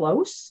very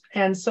close.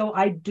 And so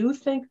I do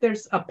think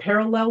there's a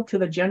parallel to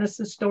the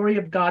Genesis story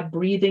of God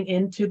breathing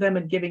into them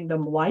and giving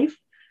them life.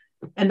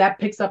 And that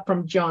picks up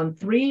from John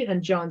 3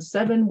 and John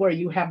 7, where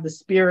you have the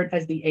Spirit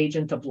as the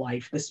agent of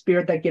life, the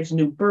Spirit that gives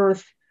new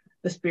birth.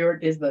 The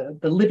Spirit is the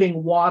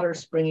living water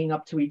springing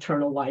up to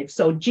eternal life.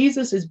 So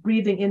Jesus is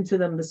breathing into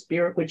them the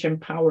Spirit, which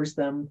empowers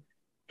them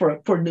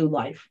for new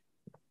life.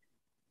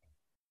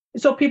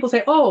 So people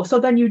say, oh, so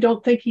then you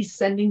don't think he's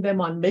sending them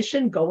on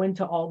mission, go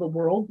into all the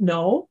world?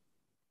 No,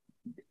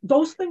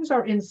 those things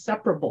are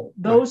inseparable.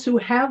 Those who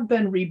have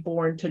been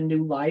reborn to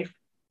new life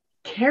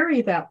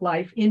carry that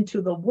life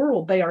into the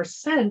world. They are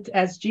sent,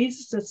 as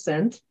Jesus is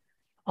sent,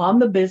 on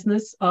the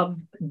business of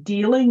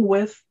dealing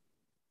with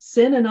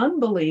sin and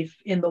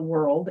unbelief in the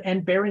world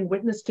and bearing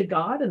witness to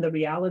God and the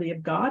reality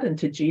of God and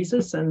to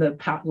Jesus and the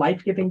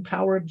life-giving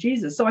power of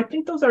Jesus. So I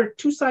think those are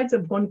 2 sides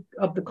of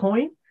the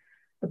coin,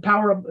 the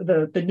power of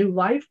the new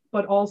life,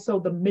 but also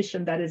the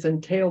mission that is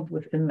entailed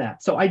within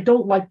that. So I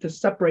don't like to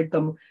separate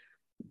them.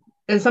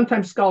 And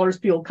sometimes scholars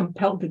feel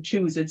compelled to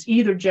choose. It's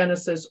either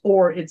Genesis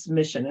or it's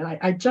mission. And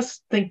I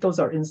just think those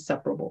are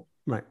inseparable.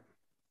 Right.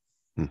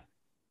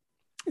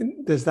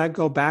 Does that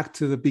go back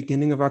to the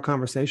beginning of our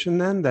conversation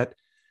then, that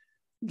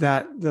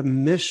the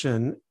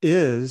mission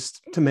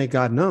is to make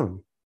God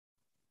known?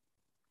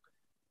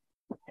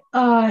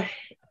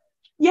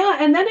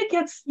 Yeah, and then it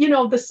gets,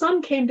 the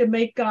Son came to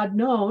make God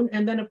known.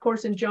 And then, of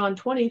course, in John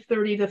 20,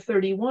 30 to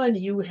 31,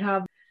 you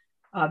have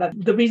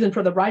the reason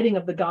for the writing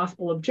of the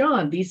Gospel of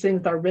John. These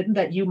things are written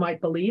that you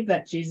might believe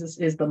that Jesus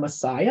is the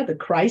Messiah, the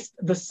Christ,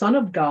 the Son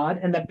of God,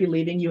 and that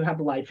believing you have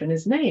life in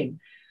his name.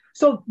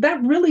 So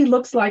that really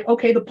looks like,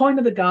 okay, the point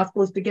of the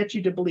gospel is to get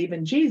you to believe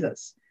in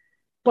Jesus.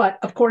 But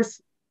of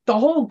course, the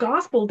whole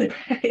gospel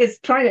is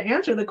trying to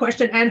answer the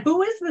question, and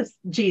who is this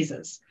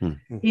Jesus?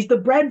 He's the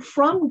bread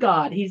from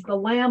God. He's the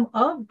Lamb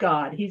of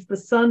God. He's the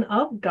Son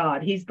of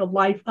God. He's the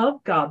life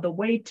of God, the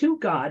way to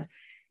God.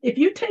 If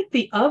you take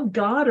the of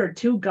God or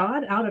to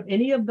God out of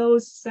any of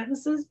those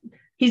sentences,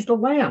 he's the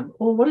Lamb.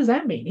 Well, what does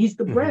that mean? He's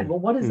the bread. Well,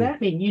 what does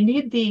that mean? You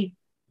need the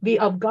the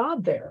of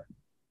God there.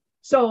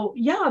 So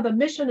yeah, the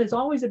mission is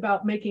always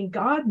about making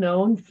God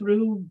known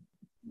through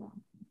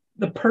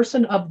the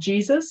person of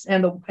Jesus,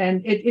 and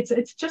it's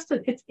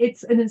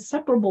an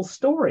inseparable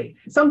story.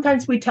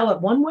 Sometimes we tell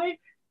it one way,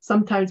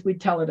 sometimes we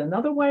tell it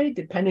another way,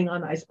 depending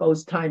on, I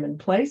suppose, time and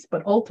place.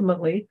 But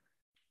ultimately,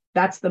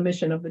 that's the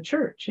mission of the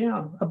church,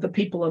 of the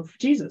people of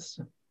Jesus.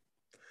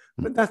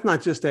 But that's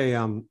not just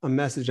a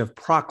message of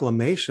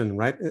proclamation,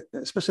 right?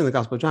 Especially in the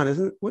Gospel of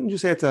John, wouldn't you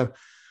say it's a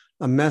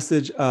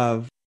message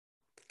of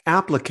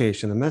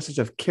application, a message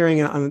of carrying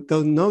it on?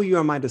 They'll know you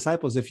are my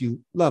disciples if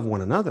you love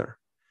one another.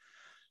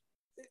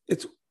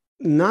 It's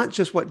not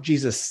just what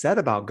Jesus said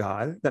about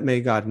God that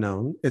made God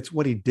known. It's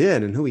what he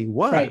did and who he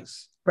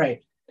was.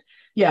 Right.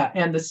 Yeah.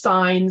 And the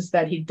signs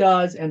that he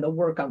does and the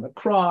work on the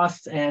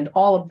cross and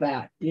all of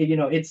that,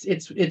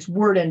 it's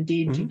word and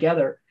deed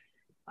together.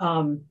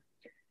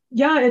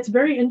 It's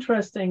very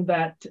interesting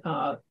that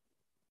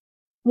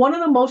one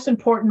of the most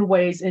important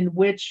ways in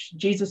which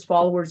Jesus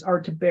followers are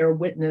to bear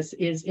witness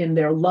is in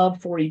their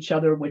love for each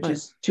other, which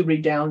is to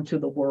redound to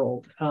the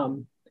world.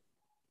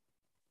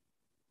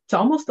 It's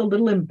almost a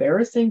little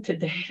embarrassing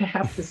today to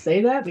have to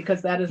say that,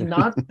 because that has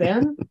not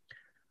been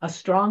a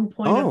strong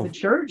point of the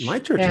church. My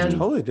church is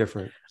totally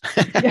different.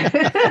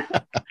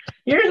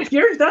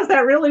 Yours does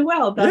that really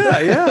well,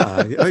 doesn't it?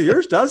 Yeah. Oh,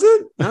 yours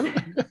doesn't?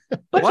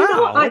 But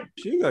wow.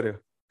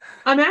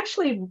 I'm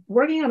actually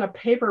working on a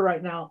paper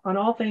right now on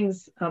all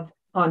things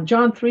on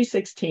John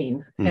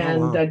 3:16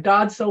 and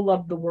God so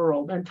loved the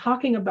world, and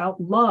talking about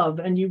love.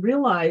 And you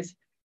realize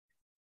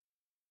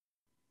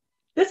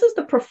this is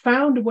the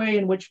profound way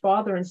in which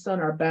Father and Son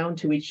are bound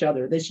to each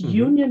other, this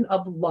union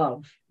of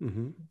love.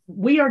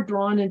 We are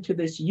drawn into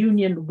this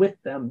union with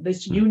them,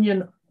 this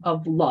union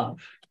of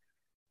love.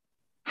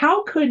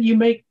 How could you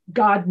make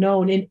God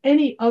known in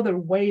any other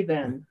way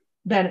than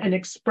in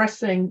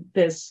expressing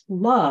this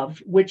love,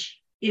 which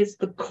is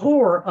the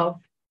core of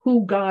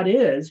who God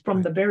is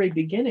from the very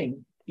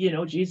beginning?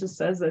 Jesus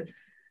says that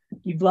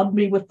you've loved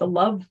me with the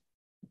love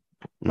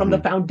from the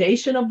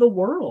foundation of the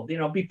world.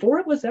 Before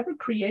it was ever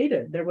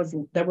created, there was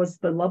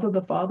the love of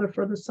the Father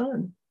for the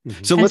Son.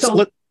 So go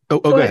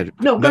ahead.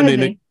 No, go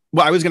ahead.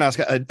 Well, I was going to ask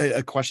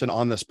a question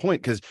on this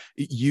point, because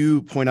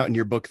you point out in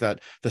your book that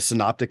the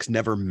synoptics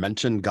never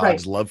mention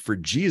God's love for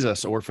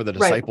Jesus or for the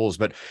disciples,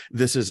 but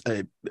this is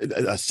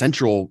a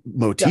central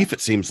motif,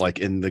 it seems like,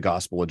 in the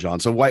Gospel of John.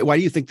 So why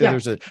do you think that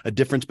there's a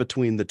difference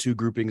between the two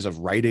groupings of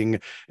writing,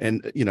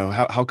 and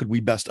how could we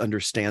best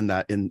understand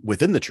that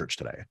within the church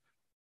today?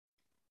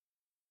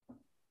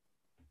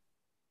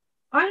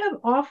 I have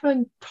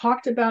often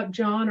talked about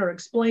John or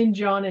explained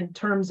John in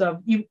terms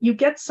of you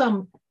get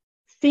some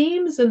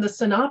themes in the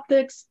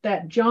synoptics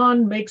that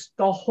John makes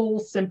the whole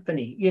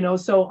symphony,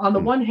 so on the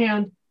one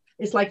hand,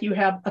 it's like you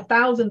have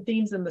 1,000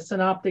 themes in the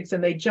synoptics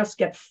and they just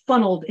get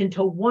funneled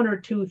into one or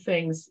two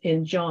things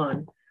in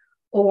John,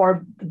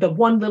 or the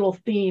one little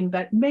theme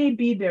that may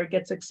be there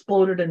gets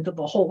exploded into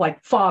the whole,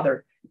 like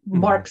Father.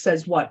 Mark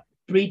says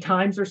 3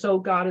 times or so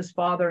God is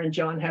Father, and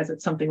John has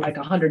it something like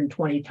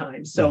 120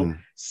 times. So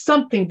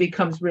something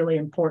becomes really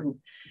important.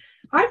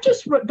 I've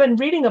just been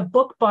reading a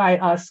book by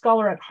a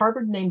scholar at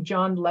Harvard named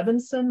John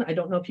Levinson. I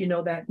don't know if you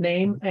know that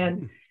name.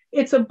 And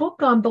it's a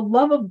book on the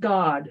love of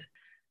God,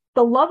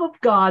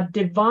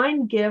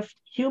 divine gift,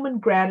 human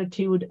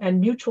gratitude, and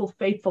mutual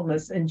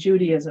faithfulness in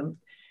Judaism.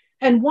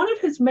 And one of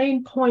his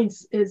main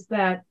points is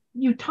that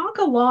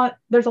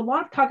there's a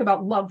lot of talk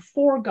about love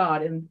for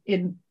God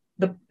in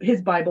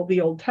his Bible,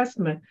 the Old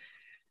Testament.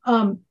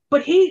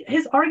 But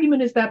his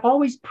argument is that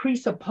always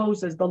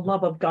presupposes the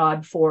love of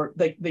God for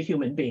the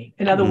human being.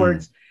 In other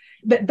words,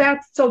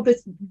 so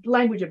this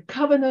language of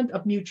covenant,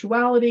 of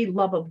mutuality,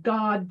 love of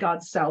God,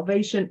 God's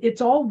salvation,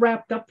 it's all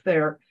wrapped up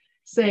there,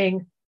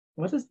 saying,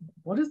 what does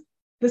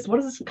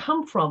this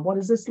come from? What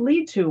does this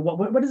lead to?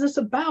 What is this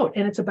about?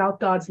 And it's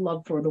about God's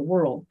love for the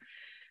world.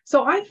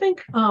 So I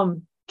think,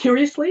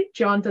 curiously,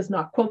 John does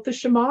not quote the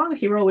Shema,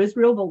 "Hear, O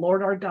Israel, the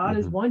Lord our God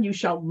is one. You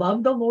shall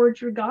love the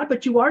Lord your God,"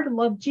 but you are to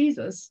love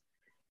Jesus,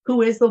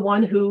 who is the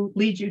one who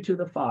leads you to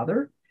the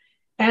Father.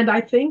 And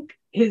I think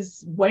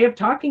his way of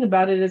talking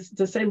about it is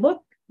to say,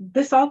 look,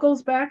 this all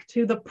goes back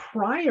to the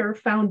prior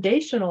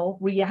foundational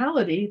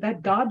reality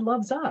that God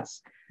loves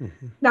us.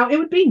 Now, it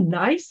would be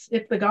nice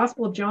if the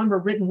Gospel of John were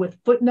written with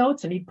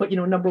footnotes and he put,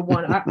 number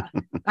 1,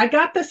 I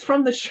got this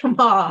from the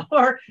Shema,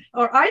 or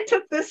I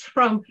took this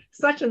from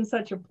such and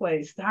such a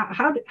place.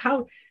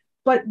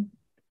 But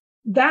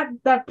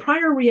that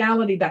prior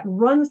reality that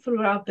runs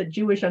throughout the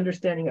Jewish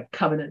understanding of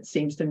covenant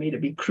seems to me to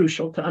be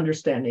crucial to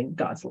understanding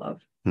God's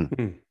love.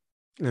 And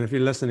if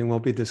you're listening, we'll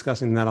be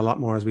discussing that a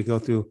lot more as we go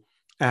through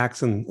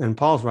Acts and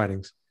Paul's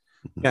writings.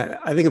 Yeah,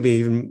 I think it'll be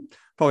even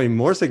probably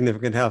more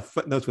significant to have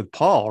footnotes with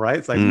Paul, right?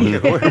 It's like,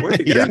 where are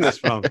you getting this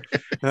from?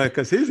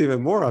 Because he's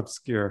even more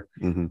obscure.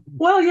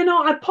 Well,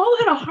 Paul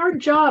had a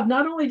hard job.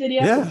 Not only did he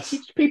have to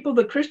teach people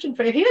the Christian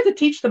faith, he had to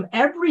teach them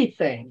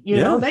everything.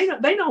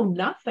 They know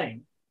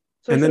nothing.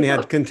 So and then he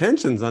had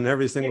contentions on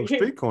every single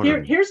street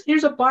corner. Here's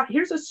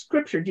a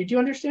scripture. Did you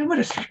understand what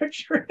a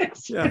scripture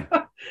is? Yeah.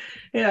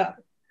 Yeah.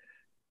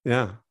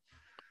 Yeah.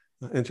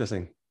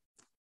 Interesting.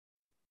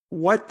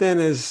 What then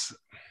is,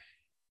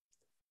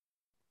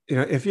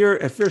 if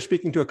you're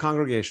speaking to a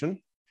congregation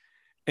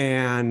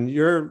and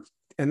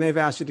they've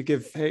asked you to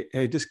give,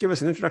 hey, just give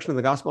us an introduction to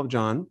the Gospel of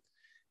John,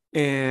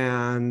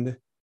 and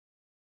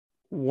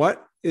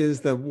what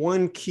is the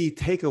one key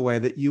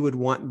takeaway that you would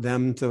want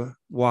them to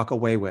walk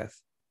away with?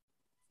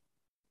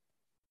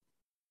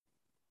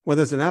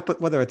 Whether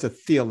it's a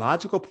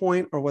theological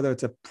point or whether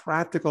it's a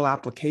practical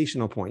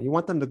applicational point, you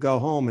want them to go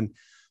home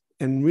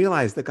and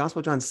realize the Gospel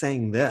of John's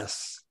saying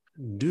this,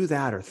 do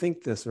that, or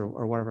think this, or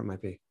whatever it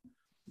might be.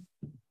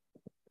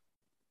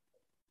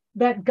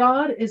 That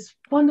God is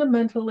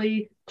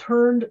fundamentally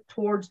turned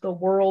towards the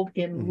world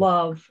in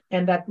love,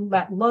 and that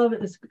love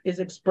is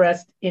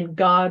expressed in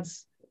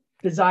God's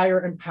desire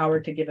and power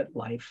to give it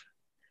life.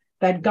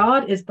 That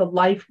God is the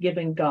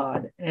life-giving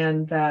God,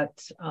 and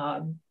that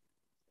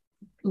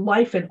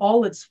life in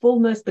all its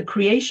fullness, the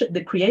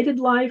created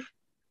life,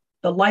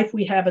 the life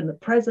we have in the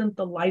present,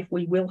 the life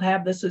we will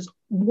have. This is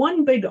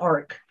one big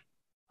arc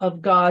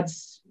of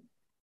God's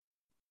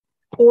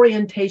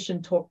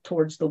orientation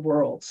towards the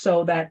world.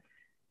 So that,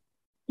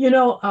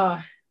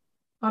 on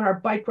our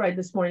bike ride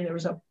this morning, there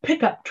was a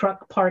pickup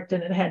truck parked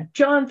and it had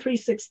John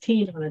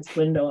 3:16 on its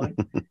window.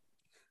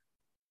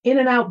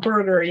 In-N-Out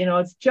Burger,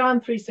 it's John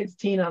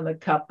 3:16 on the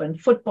cup, and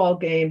football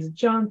games,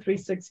 John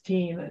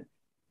 3:16.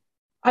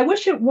 I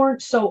wish it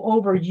weren't so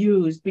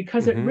overused,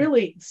 because it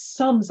really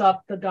sums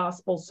up the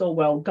gospel so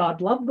well. God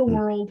loved the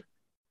world,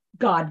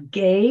 God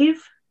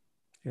gave,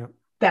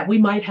 that we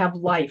might have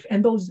life.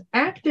 And those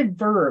active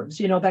verbs,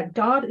 that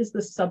God is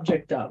the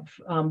subject of,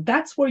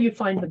 that's where you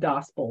find the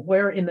gospel,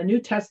 where in the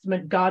New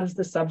Testament, God is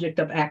the subject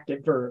of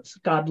active verbs.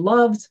 God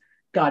loves,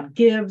 God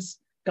gives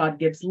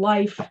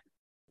life,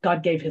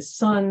 God gave his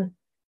son.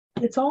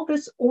 It's all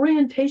this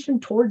orientation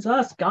towards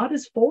us. God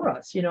is for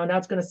us. Now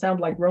it's going to sound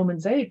like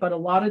Romans 8, but a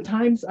lot of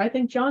times I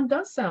think John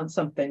does sound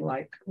something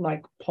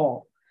like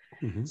Paul.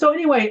 So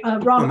anyway,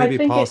 Rob, maybe I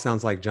think Paul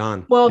sounds like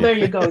John. Well, there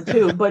you go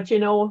too. But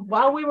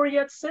while we were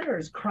yet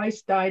sinners,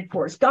 Christ died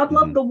for us. God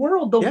loved the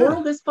world. The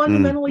world is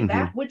fundamentally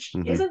that which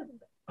isn't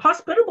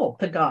hospitable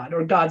to God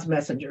or God's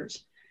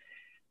messengers.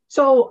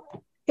 So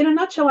in a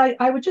nutshell,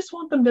 I would just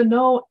want them to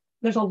know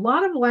there's a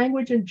lot of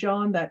language in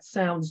John that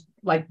sounds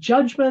like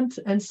judgment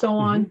and so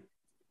on.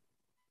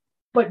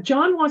 But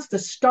John wants to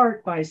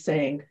start by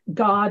saying,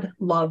 God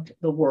loved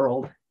the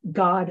world.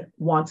 God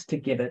wants to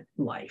give it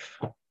life.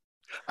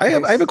 I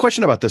have a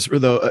question about this,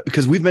 though,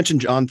 because we've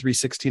mentioned John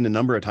 3:16 a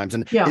number of times.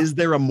 And is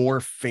there a more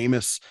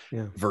famous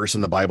verse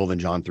in the Bible than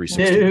John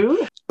 3:16?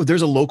 No.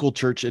 There's a local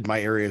church in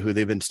my area who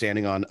they've been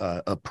standing on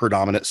a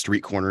predominant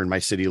street corner in my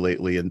city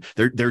lately, and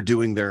they're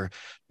doing their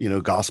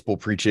gospel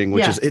preaching,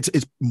 which is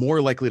it's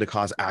more likely to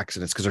cause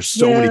accidents because there's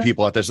so many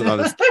people out there on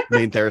this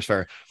main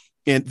thoroughfare.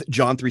 And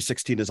John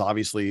 3:16 is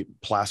obviously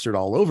plastered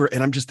all over.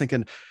 And I'm just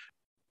thinking,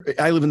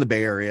 I live in the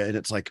Bay Area, and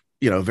it's like,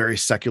 very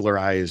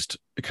secularized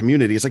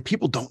community. It's like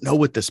people don't know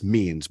what this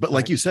means. But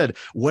like you said,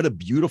 what a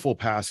beautiful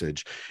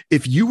passage.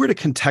 If you were to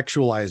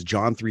contextualize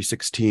John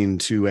 3:16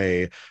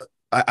 to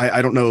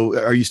I don't know,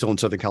 are you still in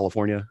Southern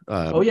California?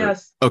 Oh,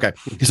 yes. Okay.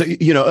 So,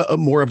 a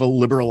more of a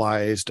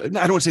liberalized, I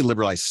don't want to say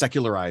liberalized,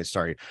 secularized,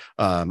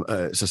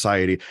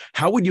 society.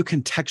 How would you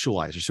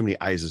contextualize, there's so many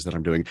I's that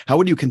I'm doing. How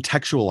would you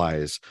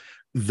contextualize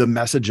the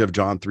message of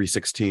John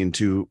 3:16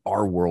 to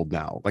our world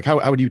now? Like,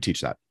 how would you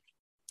teach that?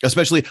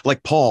 Especially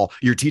like Paul,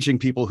 you're teaching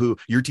people who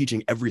you're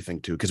teaching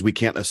everything to, because we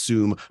can't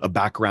assume a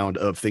background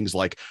of things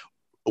like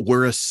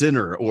we're a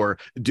sinner or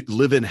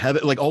live in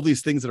heaven, like all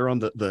these things that are on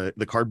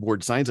the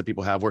cardboard signs that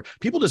people have, where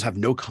people just have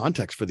no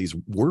context for these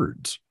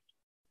words.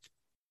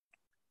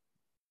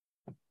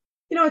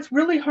 It's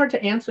really hard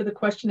to answer the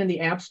question in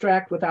the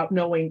abstract without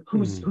knowing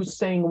who's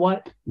saying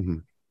what.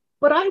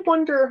 But I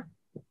wonder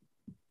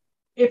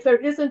if there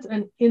isn't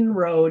an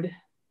inroad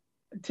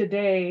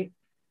today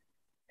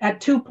at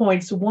 2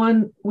 points.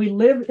 One, we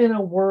live in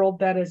a world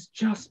that is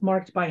just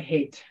marked by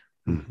hate.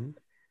 And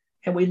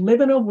we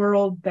live in a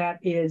world that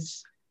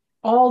is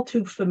all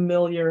too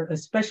familiar,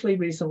 especially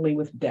recently,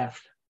 with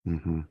death.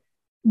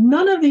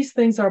 None of these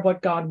things are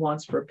what God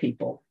wants for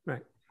people.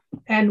 Right.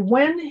 And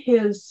when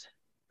his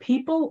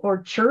people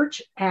or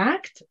church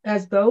act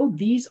as though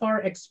these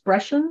are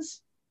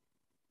expressions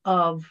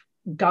of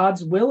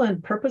God's will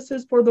and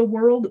purposes for the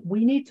world,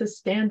 we need to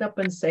stand up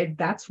and say,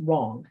 that's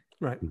wrong.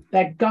 Right.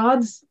 That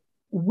God's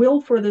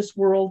will for this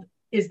world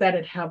is that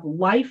it have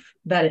life,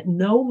 that it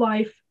know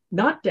life,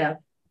 not death,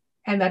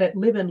 and that it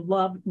live in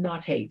love,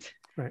 not hate.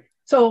 Right.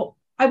 So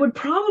I would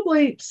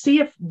probably see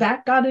if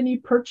that got any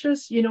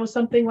purchase,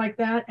 something like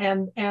that.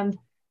 And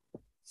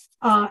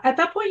at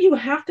that point, you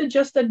have to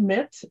just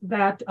admit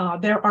that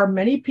there are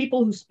many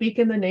people who speak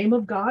in the name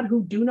of God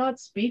who do not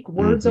speak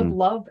words of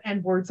love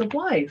and words of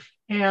life.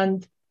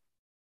 And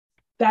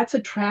that's a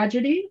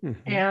tragedy.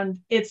 And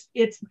it's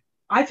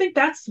I think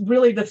that's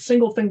really the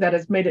single thing that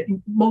has made it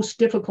most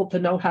difficult to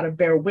know how to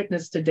bear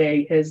witness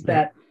today, is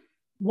that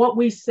what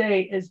we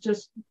say is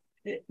just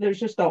there's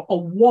just a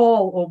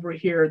wall over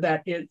here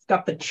that it's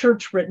got the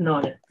church written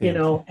on it, you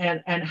know,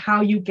 and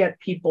how you get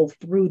people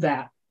through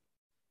that.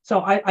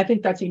 So I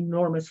think that's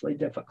enormously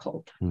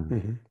difficult.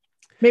 Mm-hmm.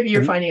 Maybe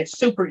you're finding it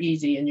super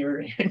easy and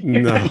you're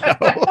no,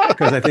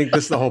 because I think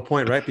this is the whole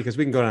point, right? Because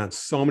we can go down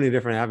so many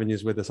different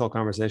avenues with this whole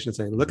conversation,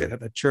 saying, look at it,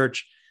 the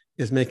church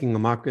is making a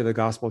mockery of the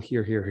gospel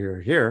here, here,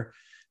 here, here.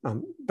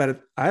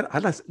 But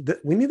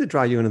we need to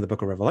draw you into the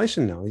book of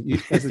Revelation now,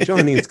 as a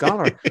Johannine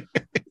scholar.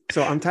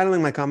 So I'm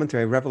titling my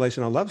commentary,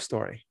 Revelation, a Love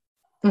Story,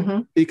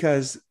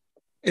 because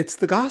it's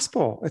the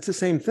gospel. It's the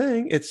same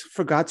thing. It's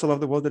for God to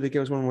love the world that he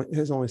gives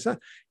his only son,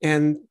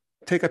 and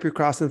take up your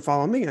cross and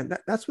follow me. And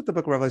that's what the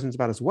book of Revelation is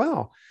about as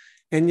well.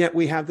 And yet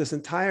we have this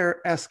entire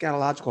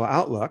eschatological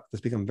outlook that's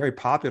become very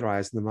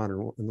popularized in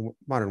the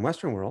modern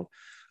Western world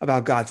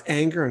about God's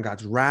anger and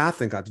God's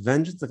wrath and God's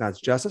vengeance and God's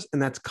justice. And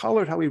that's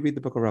colored how we read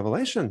the book of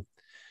Revelation.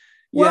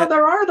 Well,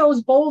 there are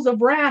those bowls of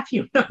wrath,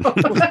 you know.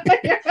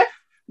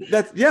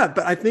 But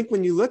I think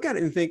when you look at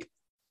it and think,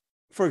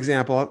 for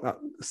example, I'll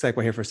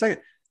segue here for a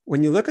second.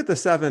 When you look at the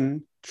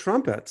 7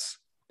 trumpets,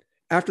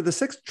 after the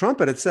 6th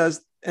trumpet, it says,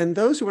 and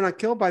those who were not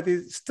killed by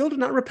these still do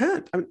not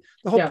repent. I mean,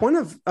 the whole point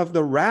of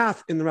the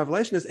wrath in the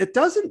Revelation is it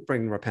doesn't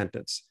bring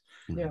repentance.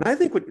 Yeah. And I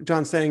think what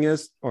John's saying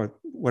is, or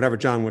whatever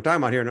John we're talking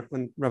about here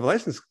in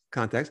Revelation's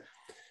context,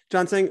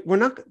 John's saying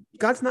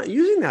God's not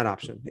using that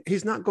option.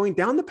 He's not going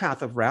down the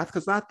path of wrath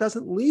because that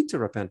doesn't lead to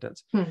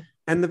repentance.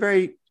 And the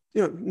very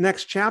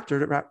next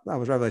chapter, that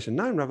was Revelation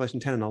 9, Revelation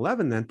 10 and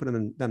 11, then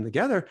putting them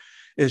together,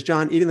 is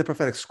John eating the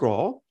prophetic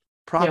scroll,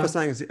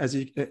 prophesying as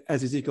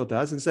Ezekiel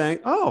does, and saying,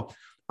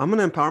 I'm going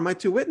to empower my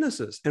 2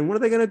 witnesses. And what are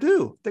they going to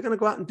do? They're going to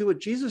go out and do what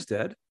Jesus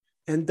did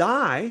and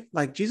die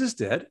like Jesus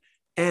did.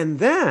 And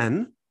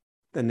then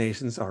the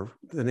nations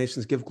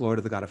give glory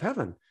to the God of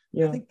heaven.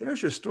 I think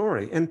there's your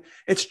story. And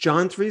it's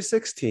John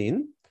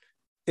 3:16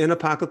 in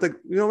apocalyptic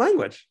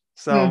language.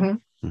 So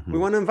we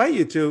want to invite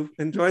you to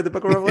enjoy the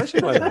book of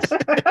Revelation with us.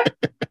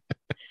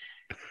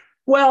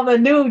 Well,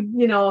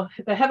 the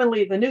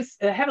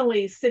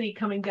heavenly city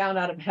coming down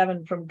out of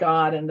heaven from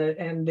God, and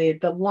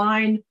the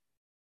line,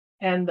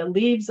 and the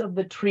leaves of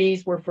the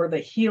trees were for the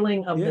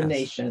healing of the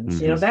nations.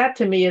 That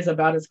to me is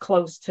about as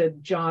close to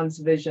John's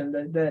vision,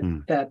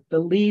 that the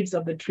leaves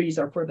of the trees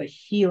are for the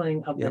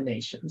healing of the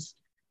nations.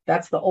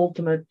 That's the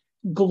ultimate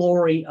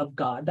glory of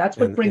God. That's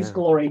what brings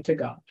glory to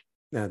God.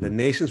 Yeah, the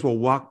nations will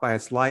walk by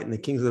its light, and the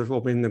kings of the earth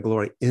will bring the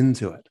glory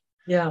into it.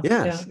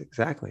 Yes,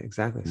 exactly.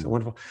 So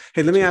wonderful.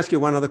 Hey, let me ask you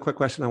one other quick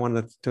question I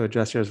wanted to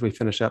address here as we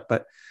finish up.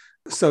 But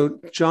so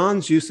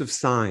John's use of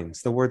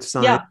signs, the word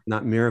sign,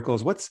 not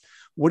miracles. What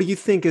do you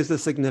think is the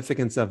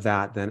significance of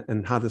that then,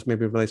 and how this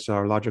maybe relates to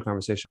our larger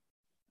conversation?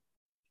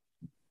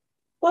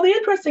 Well, the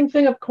interesting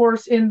thing, of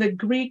course, in the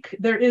Greek,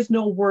 there is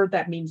no word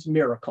that means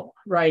miracle,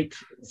 right?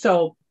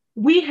 So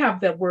we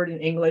have that word in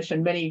English,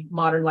 and many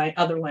modern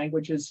other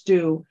languages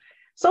do.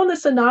 So in the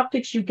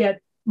Synoptics, you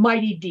get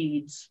mighty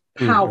deeds,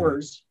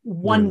 powers,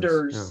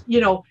 wonders,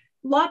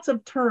 lots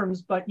of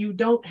terms, but you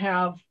don't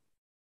have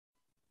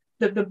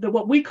the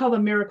what we call the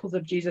miracles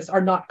of Jesus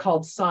are not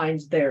called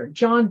signs there.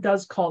 John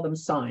does call them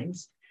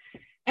signs.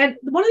 And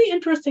one of the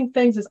interesting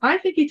things is I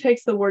think he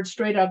takes the word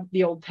straight out of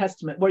the Old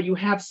Testament, where you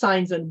have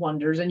signs and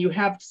wonders and you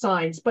have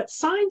signs, but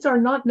signs are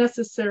not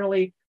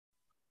necessarily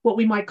what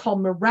we might call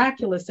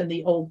miraculous in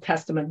the Old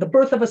Testament. The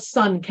birth of a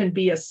son can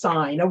be a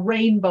sign. A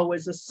rainbow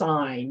is a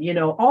sign.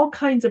 All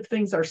kinds of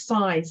things are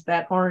signs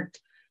that aren't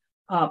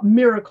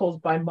miracles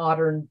by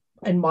modern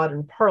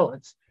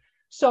parlance.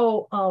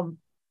 So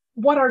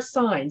what are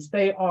signs?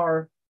 They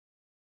are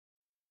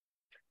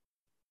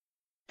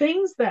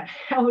things that,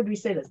 how would we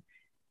say this?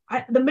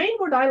 The main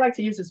word I like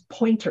to use is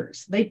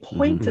pointers. They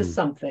point to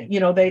something.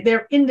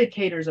 They're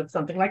indicators of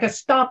something, like a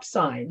stop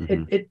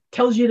sign. It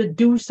tells you to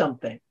do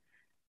something.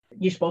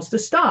 You're supposed to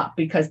stop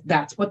because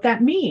that's what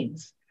that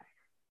means.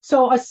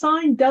 So a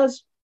sign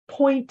does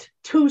point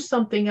to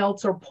something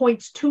else or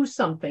points to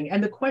something.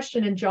 And the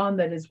question in John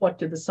then is, what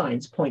do the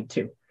signs point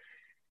to?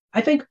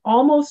 I think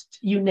almost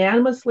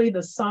unanimously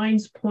the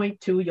signs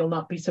point to, you'll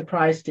not be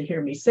surprised to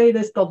hear me say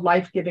this, the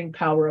life-giving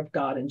power of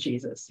God in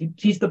Jesus.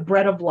 He's the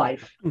bread of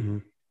life.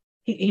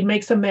 He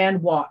makes a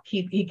man walk.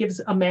 He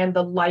gives a man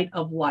the light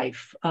of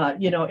life.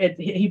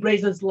 He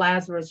raises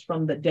Lazarus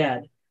from the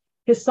dead.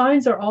 His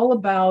signs are all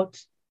about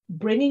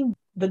bringing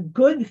the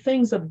good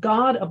things of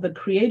God, of the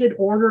created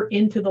order,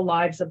 into the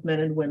lives of men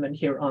and women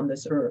here on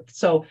this earth.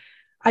 So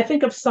I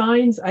think of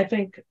signs,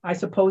 I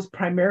suppose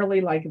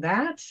primarily like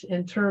that,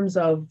 in terms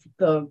of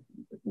the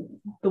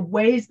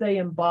ways they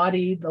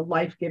embody the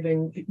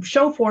life-giving,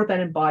 show forth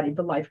and embody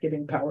the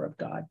life-giving power of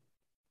God.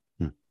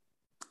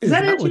 Does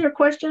that answer your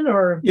question?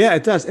 Or yeah,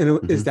 it does.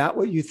 And is that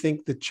what you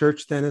think the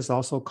church then is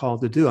also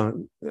called to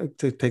do?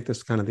 To take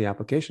this kind of the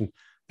application,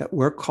 that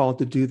we're called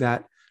to do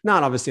that,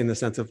 not obviously in the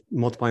sense of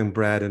multiplying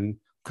bread and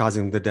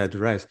causing the dead to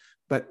rise,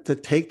 but to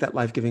take that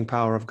life-giving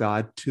power of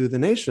God to the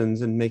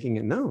nations and making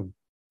it known.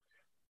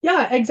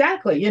 Yeah,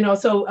 exactly.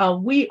 So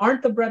we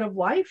aren't the bread of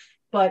life,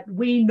 but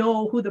we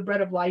know who the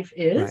bread of life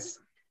is.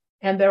 Right.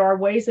 And there are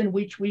ways in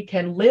which we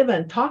can live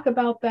and talk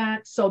about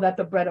that so that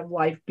the bread of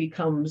life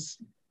becomes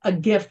a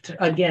gift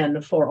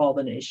again for all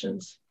the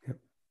nations.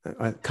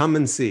 Come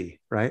and see,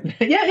 right?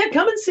 Yeah,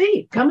 come and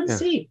see. Come and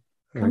see.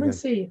 Come and good.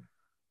 see.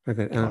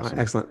 Okay, Awesome.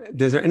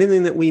 excellent. Is there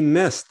anything that we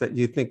missed that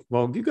you think,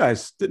 well, you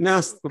guys didn't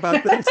ask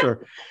about this?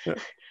 Or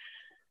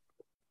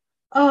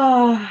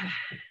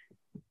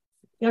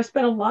I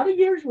spent a lot of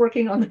years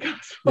working on the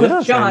Gospel of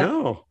yes, John. I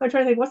know. I'm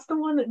trying to think, what's the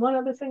one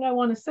other thing I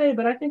want to say,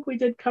 but I think we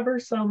did cover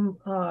some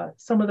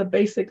of the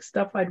basic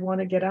stuff I'd want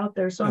to get out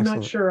there. So I'm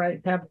not sure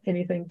I have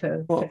anything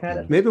to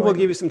add. Maybe we'll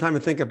give you some time to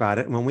think about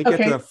it. And when we get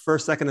to the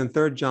 1st, 2nd, and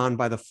 3rd John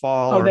by the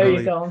fall,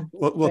 you go.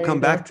 We'll come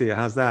back to you.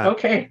 How's that?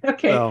 Okay.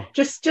 So,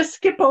 just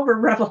skip over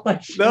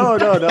Revelation. No.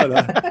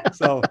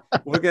 So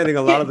we're getting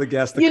a lot of the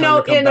guests to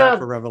come back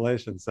for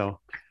Revelation. So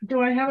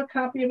do I have a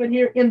copy of it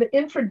here? In the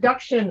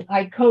introduction,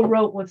 I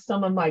co-wrote with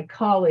some of my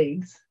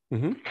colleagues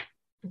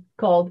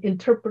called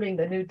Interpreting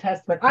the New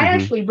Testament. I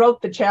actually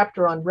wrote the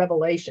chapter on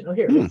Revelation. Oh,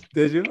 here it is.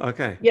 Did you?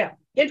 Okay. Yeah.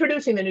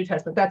 Introducing the New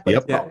Testament. That's what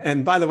it's called.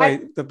 And by the way,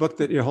 the book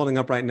that you're holding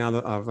up right now,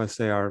 let's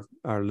say our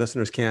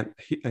listeners can't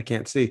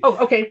see. Oh,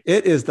 okay.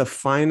 It is the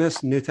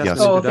finest New Testament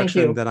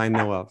introduction that I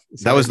know of.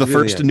 So that was the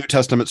first New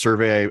Testament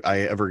survey I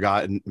ever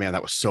got, and man,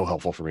 that was so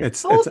helpful for me.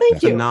 It's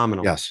thank you.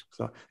 Phenomenal. Yes.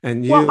 So,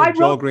 and you,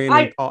 Joel Green,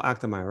 and Paul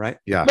Achtemeier, right?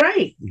 Yeah.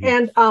 Right.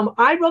 And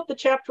I wrote the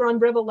chapter on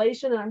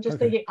Revelation, and I'm just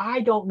thinking, I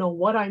don't know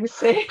what I'm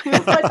saying.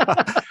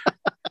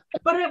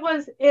 But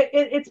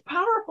it's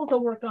powerful to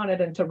work on it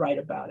and to write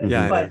about it.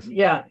 Yeah, but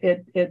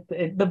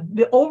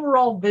the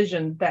overall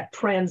vision that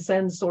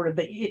transcends sort of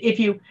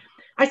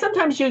I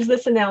sometimes use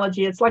this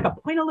analogy. It's like a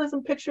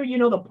pointillism picture. You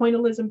know, the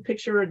pointillism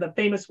picture, the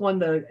famous one,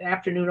 the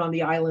afternoon on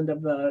the island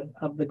of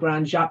the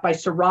Grand Jatte by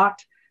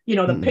Seurat. You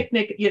know, the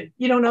picnic.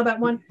 You don't know that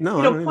one?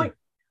 No.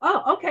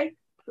 Oh, okay.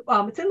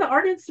 It's in the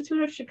Art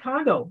Institute of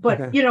Chicago.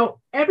 But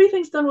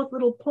everything's done with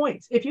little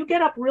points. If you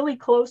get up really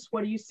close,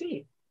 what do you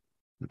see?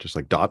 Just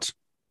like dots.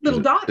 Little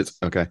dots.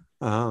 Okay.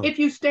 Oh. If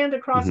you stand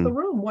across the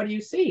room, what do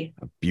you see?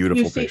 A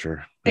beautiful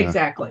picture. Yeah.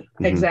 Exactly.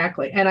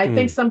 And I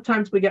think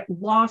sometimes we get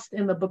lost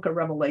in the book of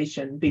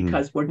Revelation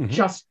because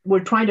we're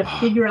trying to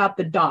figure out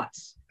the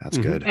dots. That's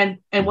good.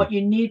 And what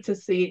you need to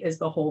see is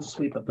the whole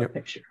sweep of the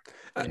picture.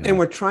 And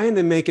we're trying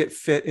to make it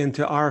fit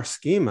into our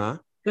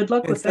schema. Good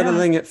luck with that. Instead of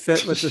letting it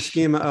fit with the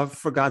schema of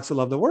For God So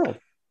Loved the World.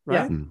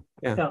 Right?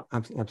 Yeah,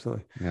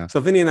 absolutely. Yeah.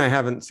 So Vinny and I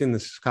haven't seen the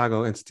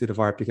Chicago Institute of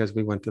Art because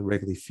we went to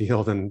Wrigley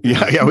Field and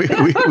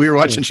we were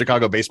watching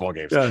Chicago baseball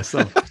games. Yeah. So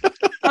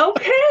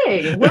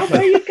okay, well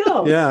there you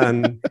go. Yeah,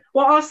 and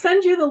I'll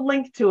send you the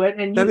link to it,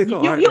 and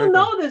you'll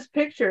know this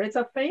picture. It's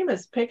a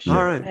famous picture.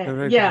 All right.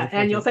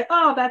 And you'll say,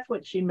 "Oh, that's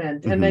what she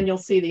meant," and then you'll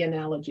see the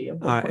analogy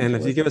of. All right, and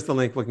if you give us the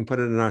link, we can put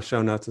it in our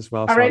show notes as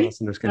well, so our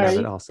listeners can have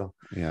it also.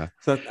 Yeah.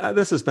 So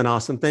this has been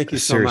awesome. Thank you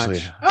so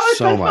much. Oh, it's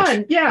been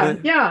fun.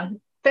 Yeah.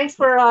 Thanks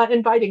for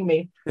inviting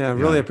me. Yeah,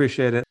 really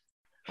appreciate it.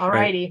 All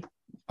righty.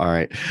 All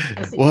right.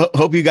 Well,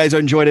 hope you guys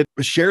enjoyed it.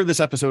 Share this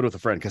episode with a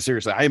friend, because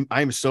seriously,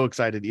 I'm so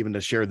excited even to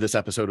share this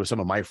episode with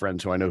some of my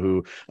friends who I know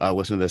who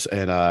listen to this.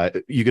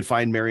 And you could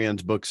find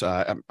Marianne's books,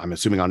 I'm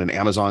assuming, on an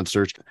Amazon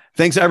search.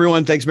 Thanks,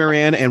 everyone. Thanks,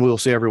 Marianne. And we'll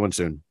see everyone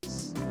soon.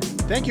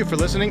 Thank you for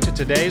listening to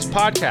today's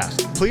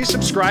podcast. Please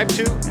subscribe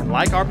to and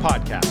like our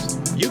podcast.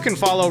 You can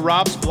follow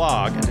Rob's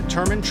blog at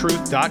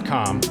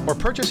determinedtruth.com or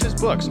purchase his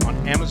books on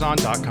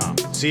amazon.com.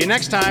 See you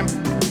next time.